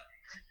not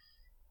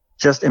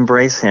just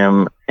embrace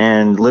him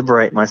and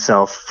liberate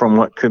myself from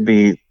what could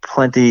be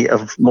plenty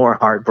of more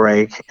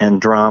heartbreak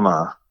and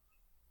drama.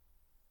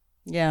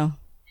 Yeah.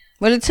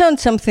 Well, it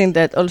sounds something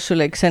that also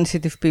like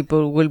sensitive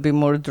people will be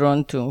more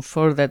drawn to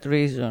for that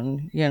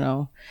reason, you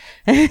know.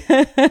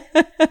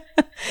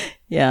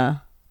 Yeah.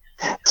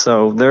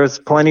 So there's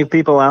plenty of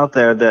people out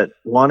there that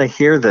want to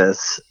hear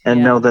this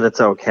and know that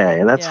it's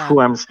okay. That's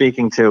who I'm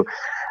speaking to.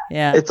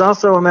 Yeah. It's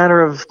also a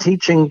matter of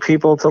teaching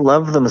people to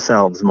love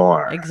themselves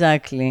more.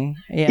 Exactly.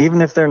 Yeah.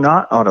 Even if they're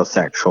not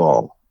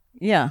autosexual.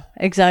 Yeah,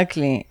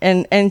 exactly.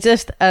 And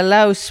just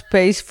allow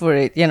space for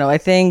it. You know, I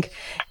think,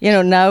 you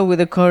know, now with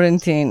the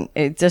quarantine,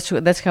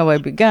 that's how I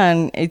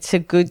began. It's a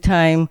good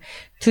time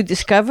to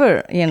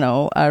discover, you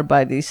know, our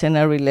bodies and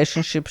our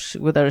relationships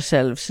with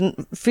ourselves.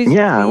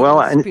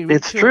 Physically,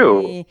 it's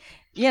true.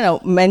 You know,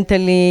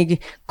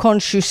 mentally,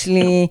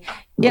 consciously.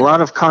 A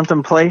lot of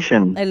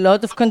contemplation. A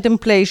lot of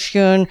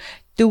contemplation.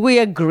 Do we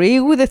agree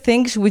with the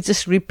things we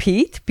just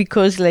repeat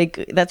because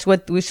like that's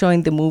what we saw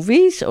in the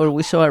movies or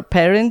we saw our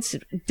parents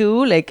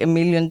do like a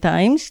million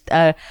times?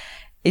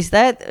 Is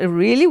that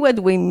really what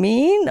we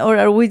mean, or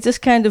are we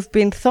just kind of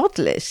being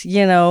thoughtless,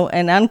 you know,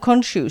 and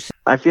unconscious?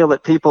 I feel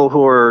that people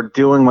who are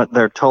doing what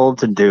they're told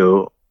to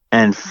do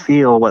and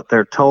feel what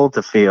they're told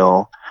to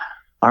feel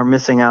are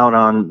missing out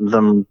on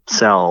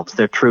themselves,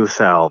 their true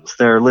selves.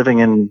 They're living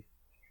in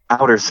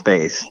outer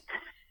space.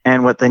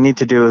 And what they need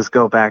to do is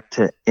go back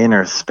to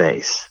inner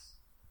space.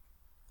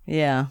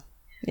 Yeah.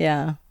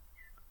 And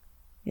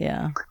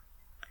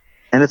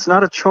it's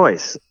not a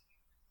choice.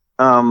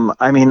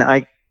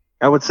 I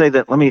would say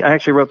that, I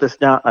actually wrote this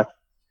down.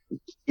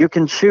 You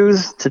can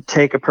choose to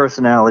take a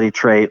personality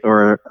trait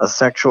or a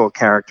sexual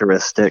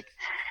characteristic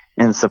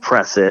and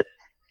suppress it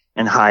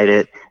and hide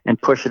it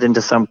and push it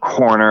into some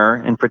corner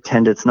and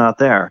pretend it's not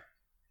there.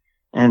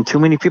 And too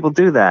many people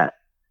do that.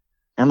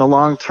 And the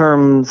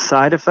long-term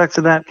side effects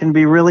of that can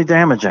be really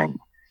damaging.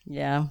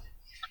 Yeah,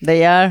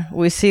 they are.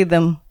 We see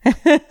them.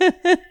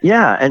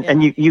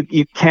 And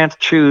you can't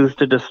choose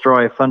to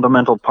destroy a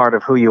fundamental part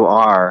of who you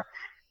are.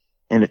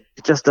 And it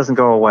just doesn't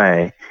go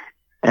away.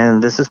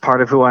 And this is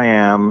part of who I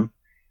am.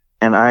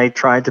 And I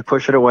tried to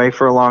push it away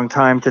for a long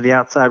time to the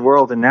outside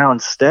world. And now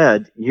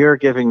instead, you're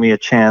giving me a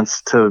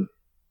chance to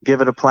give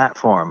it a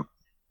platform.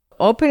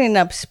 Opening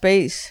up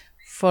space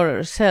for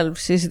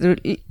ourselves is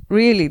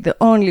really the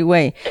only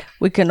way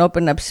we can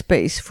open up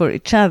space for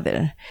each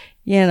other.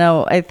 You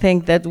know, I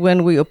think that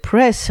when we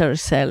oppress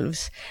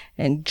ourselves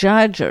and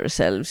judge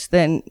ourselves,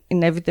 then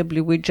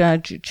inevitably we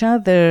judge each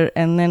other,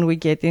 and then we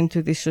get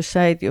into this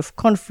society of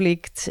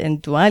conflicts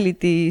and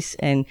dualities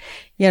and,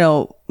 you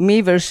know,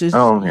 me versus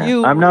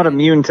you. I'm not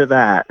immune to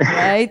that.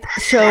 Right?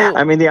 So,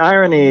 the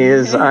irony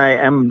is I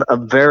am a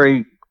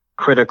very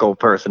critical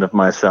person of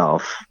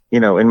myself. You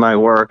know, in my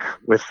work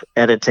with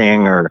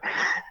editing or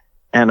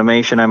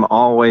animation, I'm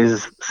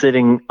always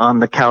sitting on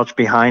the couch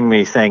behind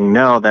me saying,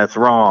 no, that's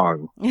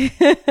wrong.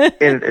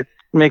 It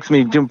makes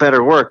me do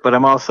better work, but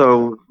I'm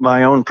also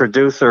my own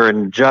producer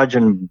and judge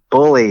and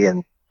bully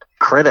and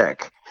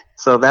critic.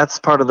 So that's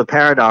part of the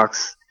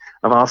paradox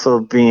of also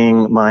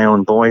being my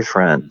own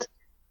boyfriend.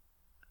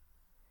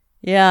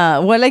 Yeah,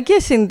 well, I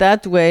guess in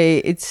that way,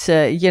 it's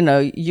you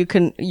know, you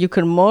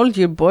can mold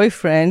your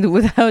boyfriend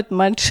without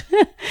much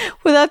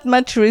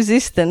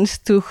resistance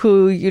to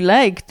who you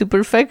like, to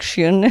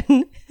perfection,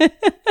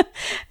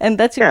 and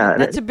that's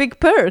a big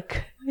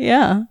perk.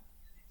 Yeah,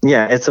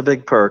 it's a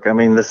big perk.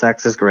 The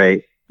sex is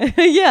great.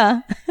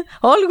 Yeah,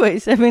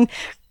 always.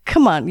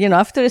 Come on, you know,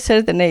 after a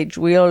certain age,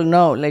 we all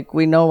know, like,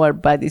 we know our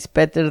bodies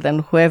better than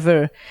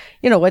whoever,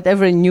 you know,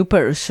 whatever new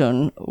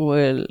person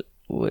will,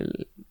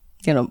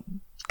 you know,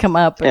 come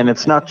up. And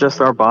it's not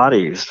just our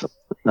bodies.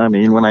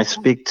 When I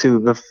speak to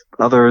the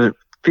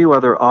few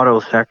other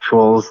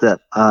autosexuals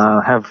that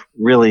have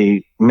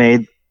really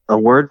made a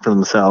word for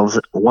themselves,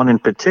 one in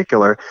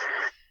particular,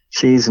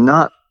 she's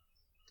not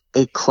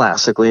a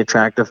classically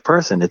attractive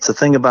person. It's a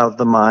thing about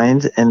the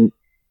mind, and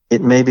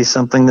it may be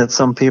something that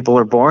some people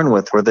are born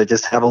with, where they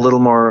just have a little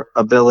more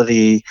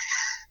ability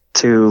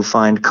to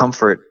find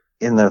comfort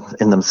in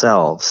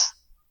themselves.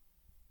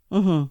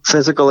 Mm-hmm.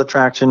 Physical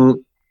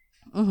attraction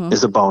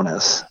is a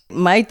bonus.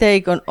 My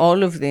take on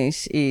all of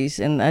this is,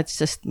 and that's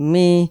just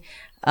me,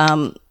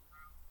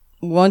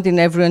 wanting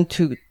everyone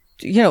to,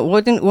 you know,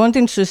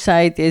 wanting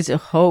society as a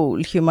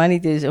whole,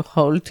 humanity as a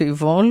whole to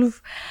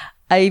evolve.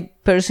 I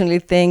personally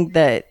think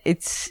that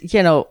it's,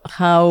 you know,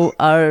 how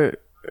our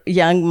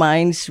young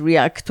minds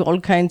react to all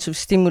kinds of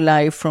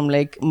stimuli from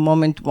like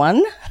moment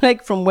one,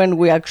 like from when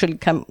we actually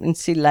come and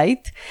see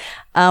light.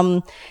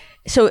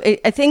 So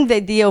I think the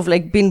idea of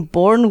like being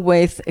born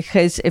with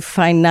has a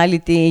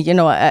finality. You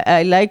know,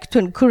 I like to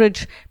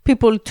encourage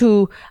people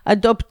to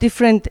adopt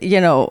different, you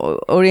know,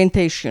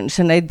 orientations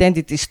and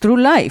identities through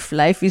life.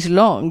 Life is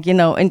long, you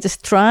know, and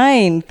just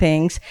trying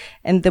things.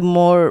 And the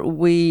more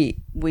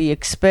we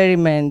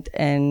experiment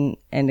and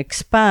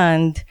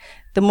expand,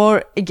 the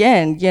more,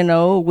 again, you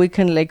know, we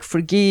can like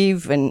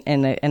forgive and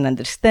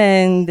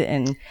understand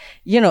and,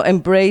 you know,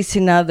 embrace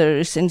in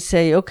others and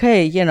say,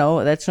 okay, you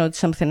know, that's not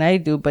something I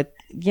do, but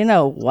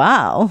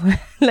wow.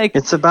 Like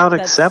it's about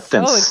that's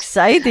acceptance. so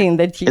exciting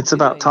that it's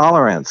about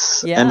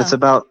tolerance, Yeah. and it's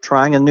about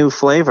trying a new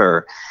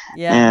flavor.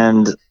 Yeah.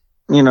 And,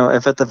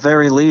 if at the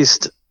very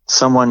least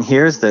someone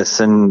hears this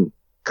and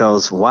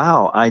goes,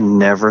 wow, I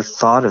never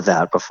thought of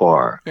that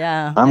before.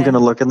 Yeah. I'm going to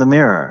look in the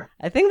mirror.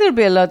 I think there'll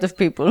be a lot of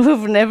people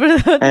who've never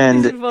thought And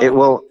of this before. it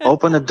will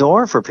open a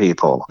door for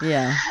people.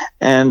 Yeah.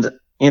 And,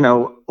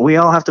 we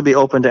all have to be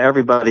open to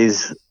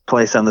everybody's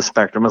place on the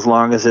spectrum as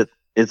long as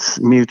it's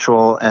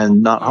mutual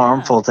and not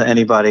harmful to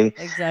anybody.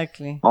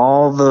 Exactly.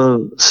 All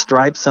the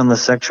stripes on the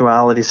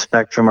sexuality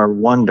spectrum are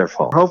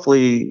wonderful.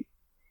 Hopefully,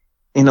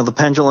 the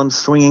pendulum's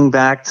swinging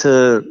back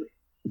to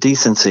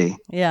decency.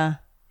 Yeah.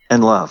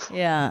 And love.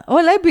 Yeah.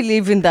 Well, I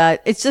believe in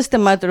that. It's just a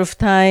matter of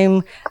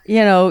time.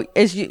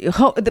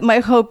 My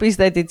hope is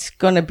that it's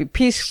going to be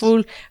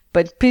peaceful,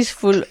 but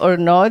peaceful or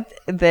not,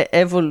 the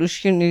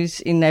evolution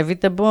is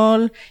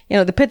inevitable.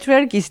 The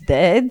patriarchy is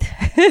dead.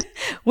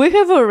 We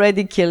have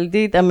already killed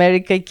it.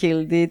 America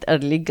killed it. Our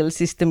legal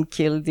system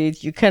killed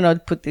it. You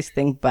cannot put this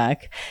thing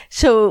back.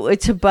 So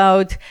it's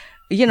about,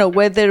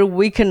 whether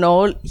we can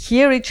all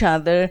hear each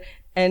other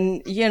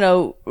and,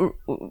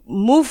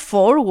 move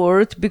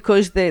forward,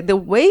 because the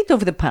weight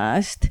of the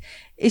past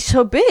is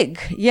so big,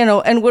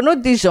 and we're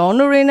not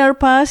dishonoring our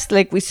past.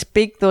 Like, we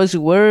speak those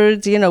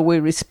words, we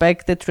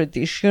respect the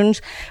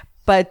traditions,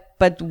 but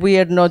we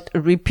are not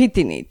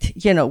repeating it.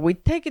 We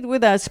take it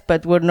with us,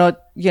 but we're not,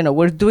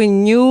 we're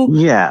doing new.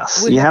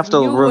 Yes. You have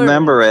to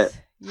remember it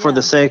for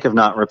the sake of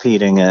not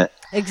repeating it.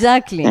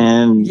 Exactly.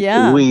 And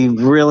we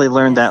really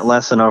learned that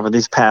lesson over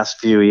these past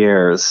few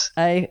years.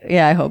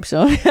 I hope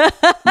so.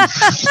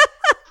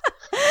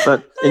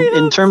 But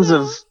in terms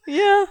of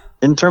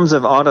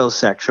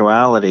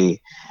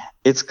autosexuality,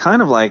 it's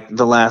kind of like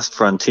the last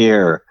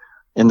frontier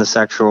in the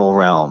sexual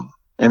realm.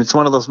 And it's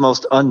one of those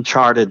most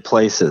uncharted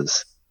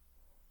places.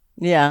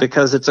 Yeah.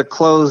 Because it's a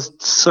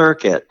closed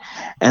circuit,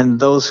 and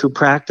those who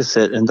practice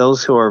it and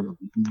those who are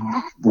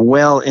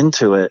well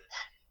into it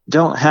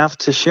don't have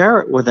to share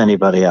it with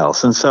anybody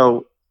else. And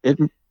so it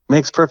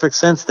makes perfect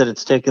sense that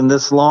it's taken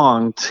this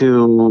long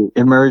to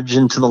emerge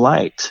into the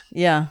light.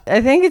 Yeah.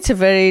 I think it's a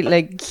very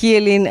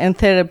healing and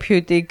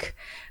therapeutic,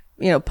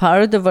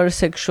 part of our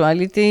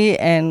sexuality,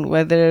 and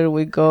whether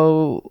we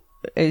go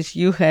as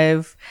you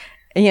have,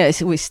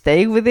 we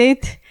stay with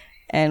it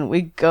and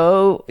we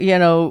go,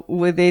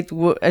 with it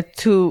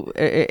to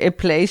a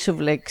place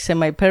of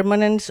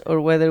semi-permanence,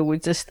 or whether we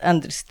just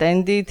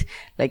understand it,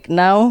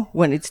 now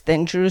when it's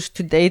dangerous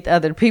to date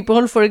other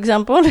people, for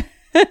example.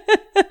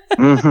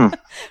 Mm-hmm.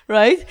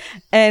 Right?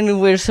 And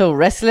we're so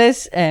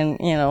restless, and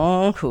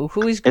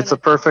who is gonna... It's a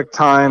perfect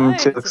time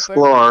to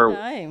explore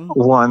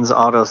one's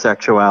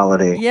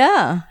autosexuality.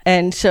 Yeah.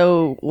 And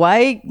so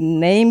why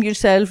name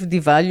yourself,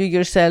 devalue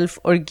yourself,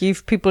 or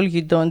give people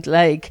you don't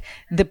like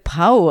the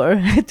power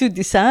to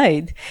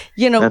decide,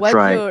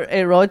 what your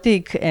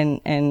erotic and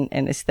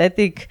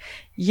aesthetic,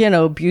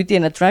 beauty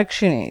and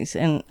attraction is.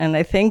 And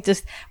I think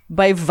just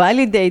by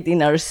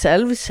validating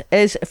ourselves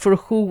as for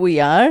who we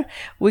are,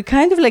 we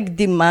kind of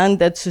demand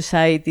that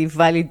society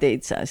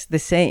validates us the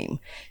same.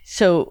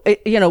 So,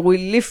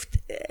 we lift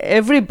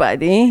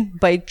everybody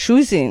by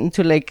choosing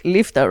to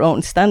lift our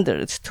own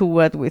standards to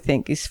what we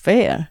think is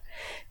fair.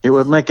 It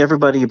would make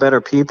everybody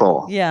better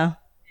people. Yeah.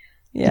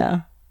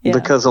 Yeah. Yeah.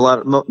 Because a lot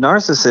of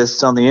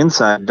narcissists on the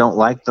inside don't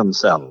like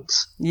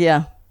themselves.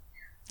 Yeah.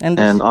 And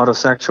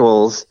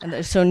autosexuals, and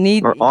they're so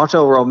needy. Or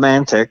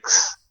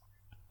autoromantics.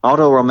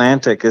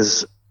 Autoromantic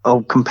is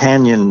a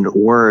companion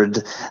word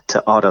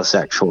to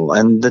autosexual.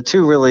 And the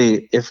two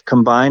really, if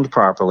combined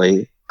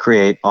properly,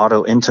 create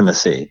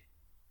auto-intimacy.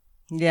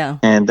 Yeah.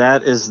 And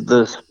that is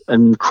this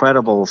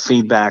incredible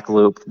feedback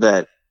loop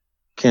that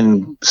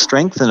can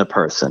strengthen a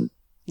person.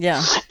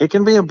 Yeah. It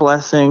can be a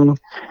blessing.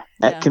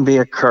 It can be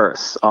a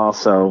curse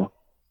also,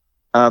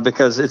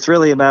 because it's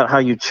really about how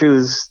you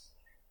choose,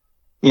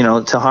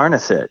 to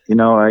harness it,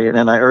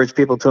 and I urge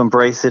people to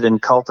embrace it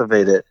and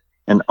cultivate it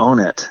and own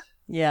it.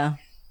 Yeah.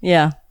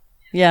 Yeah.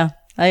 Yeah.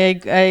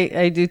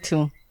 I do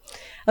too.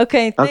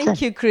 Okay.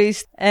 Thank you,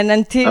 Chris. And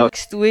until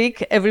next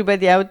week,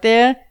 everybody out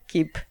there,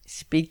 keep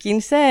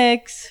speaking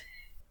sex.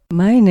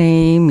 My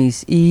name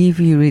is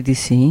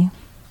Eurydice,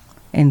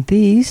 and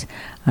these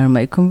are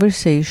my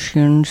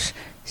conversations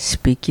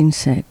speaking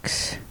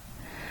sex.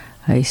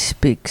 I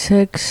speak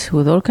sex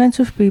with all kinds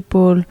of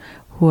people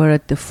who are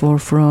at the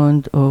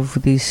forefront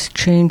of this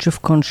change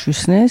of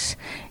consciousness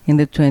in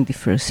the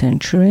 21st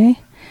century.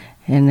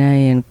 And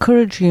I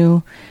encourage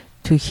you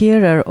to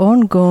hear our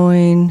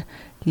ongoing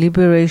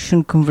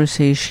liberation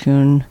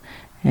conversation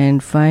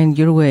and find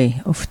your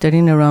way of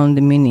turning around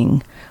the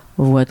meaning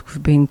of what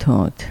we've been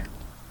taught.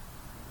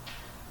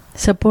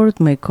 Support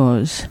my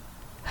cause.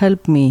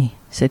 Help me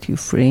set you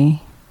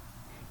free.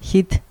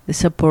 Hit the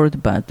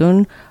support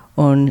button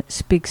on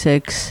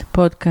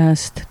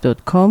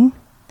speaksexpodcast.com.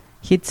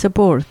 Hit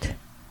support.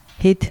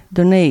 Hit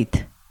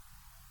donate.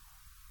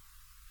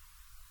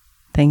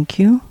 Thank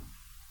you.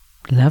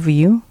 Love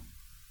you.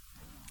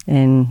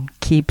 And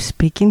keep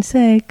speaking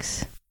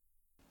sex.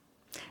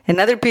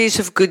 Another piece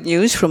of good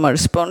news from our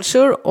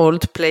sponsor,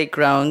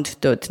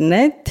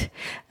 oldplayground.net.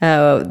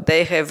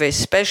 They have a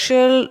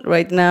special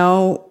right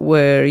now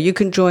where you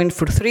can join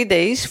for 3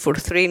 days for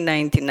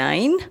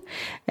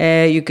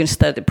 $3.99. You can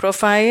start a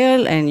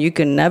profile and you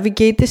can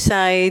navigate the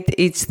site.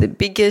 It's the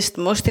biggest,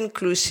 most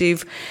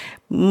inclusive,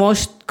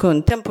 most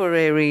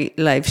contemporary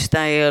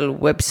lifestyle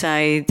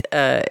website,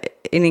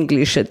 in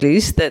English at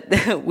least,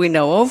 that we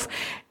know of.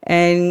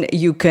 And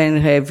you can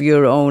have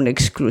your own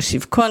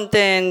exclusive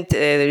content.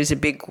 There is a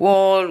big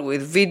wall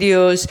with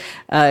videos,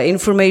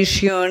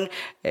 information,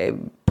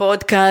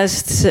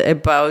 podcasts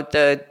about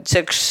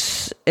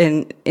sex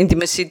and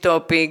intimacy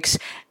topics,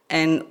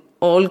 and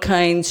all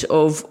kinds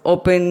of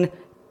open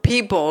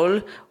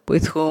people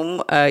with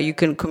whom you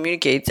can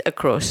communicate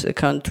across the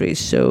country.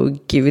 So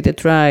give it a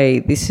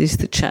try. This is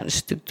the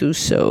chance to do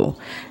so.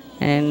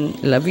 And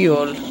love you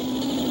all.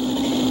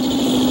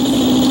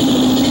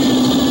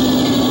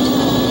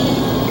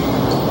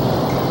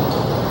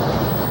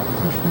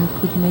 If I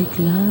could make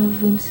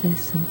love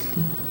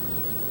incessantly,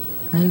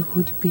 I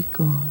would be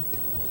God.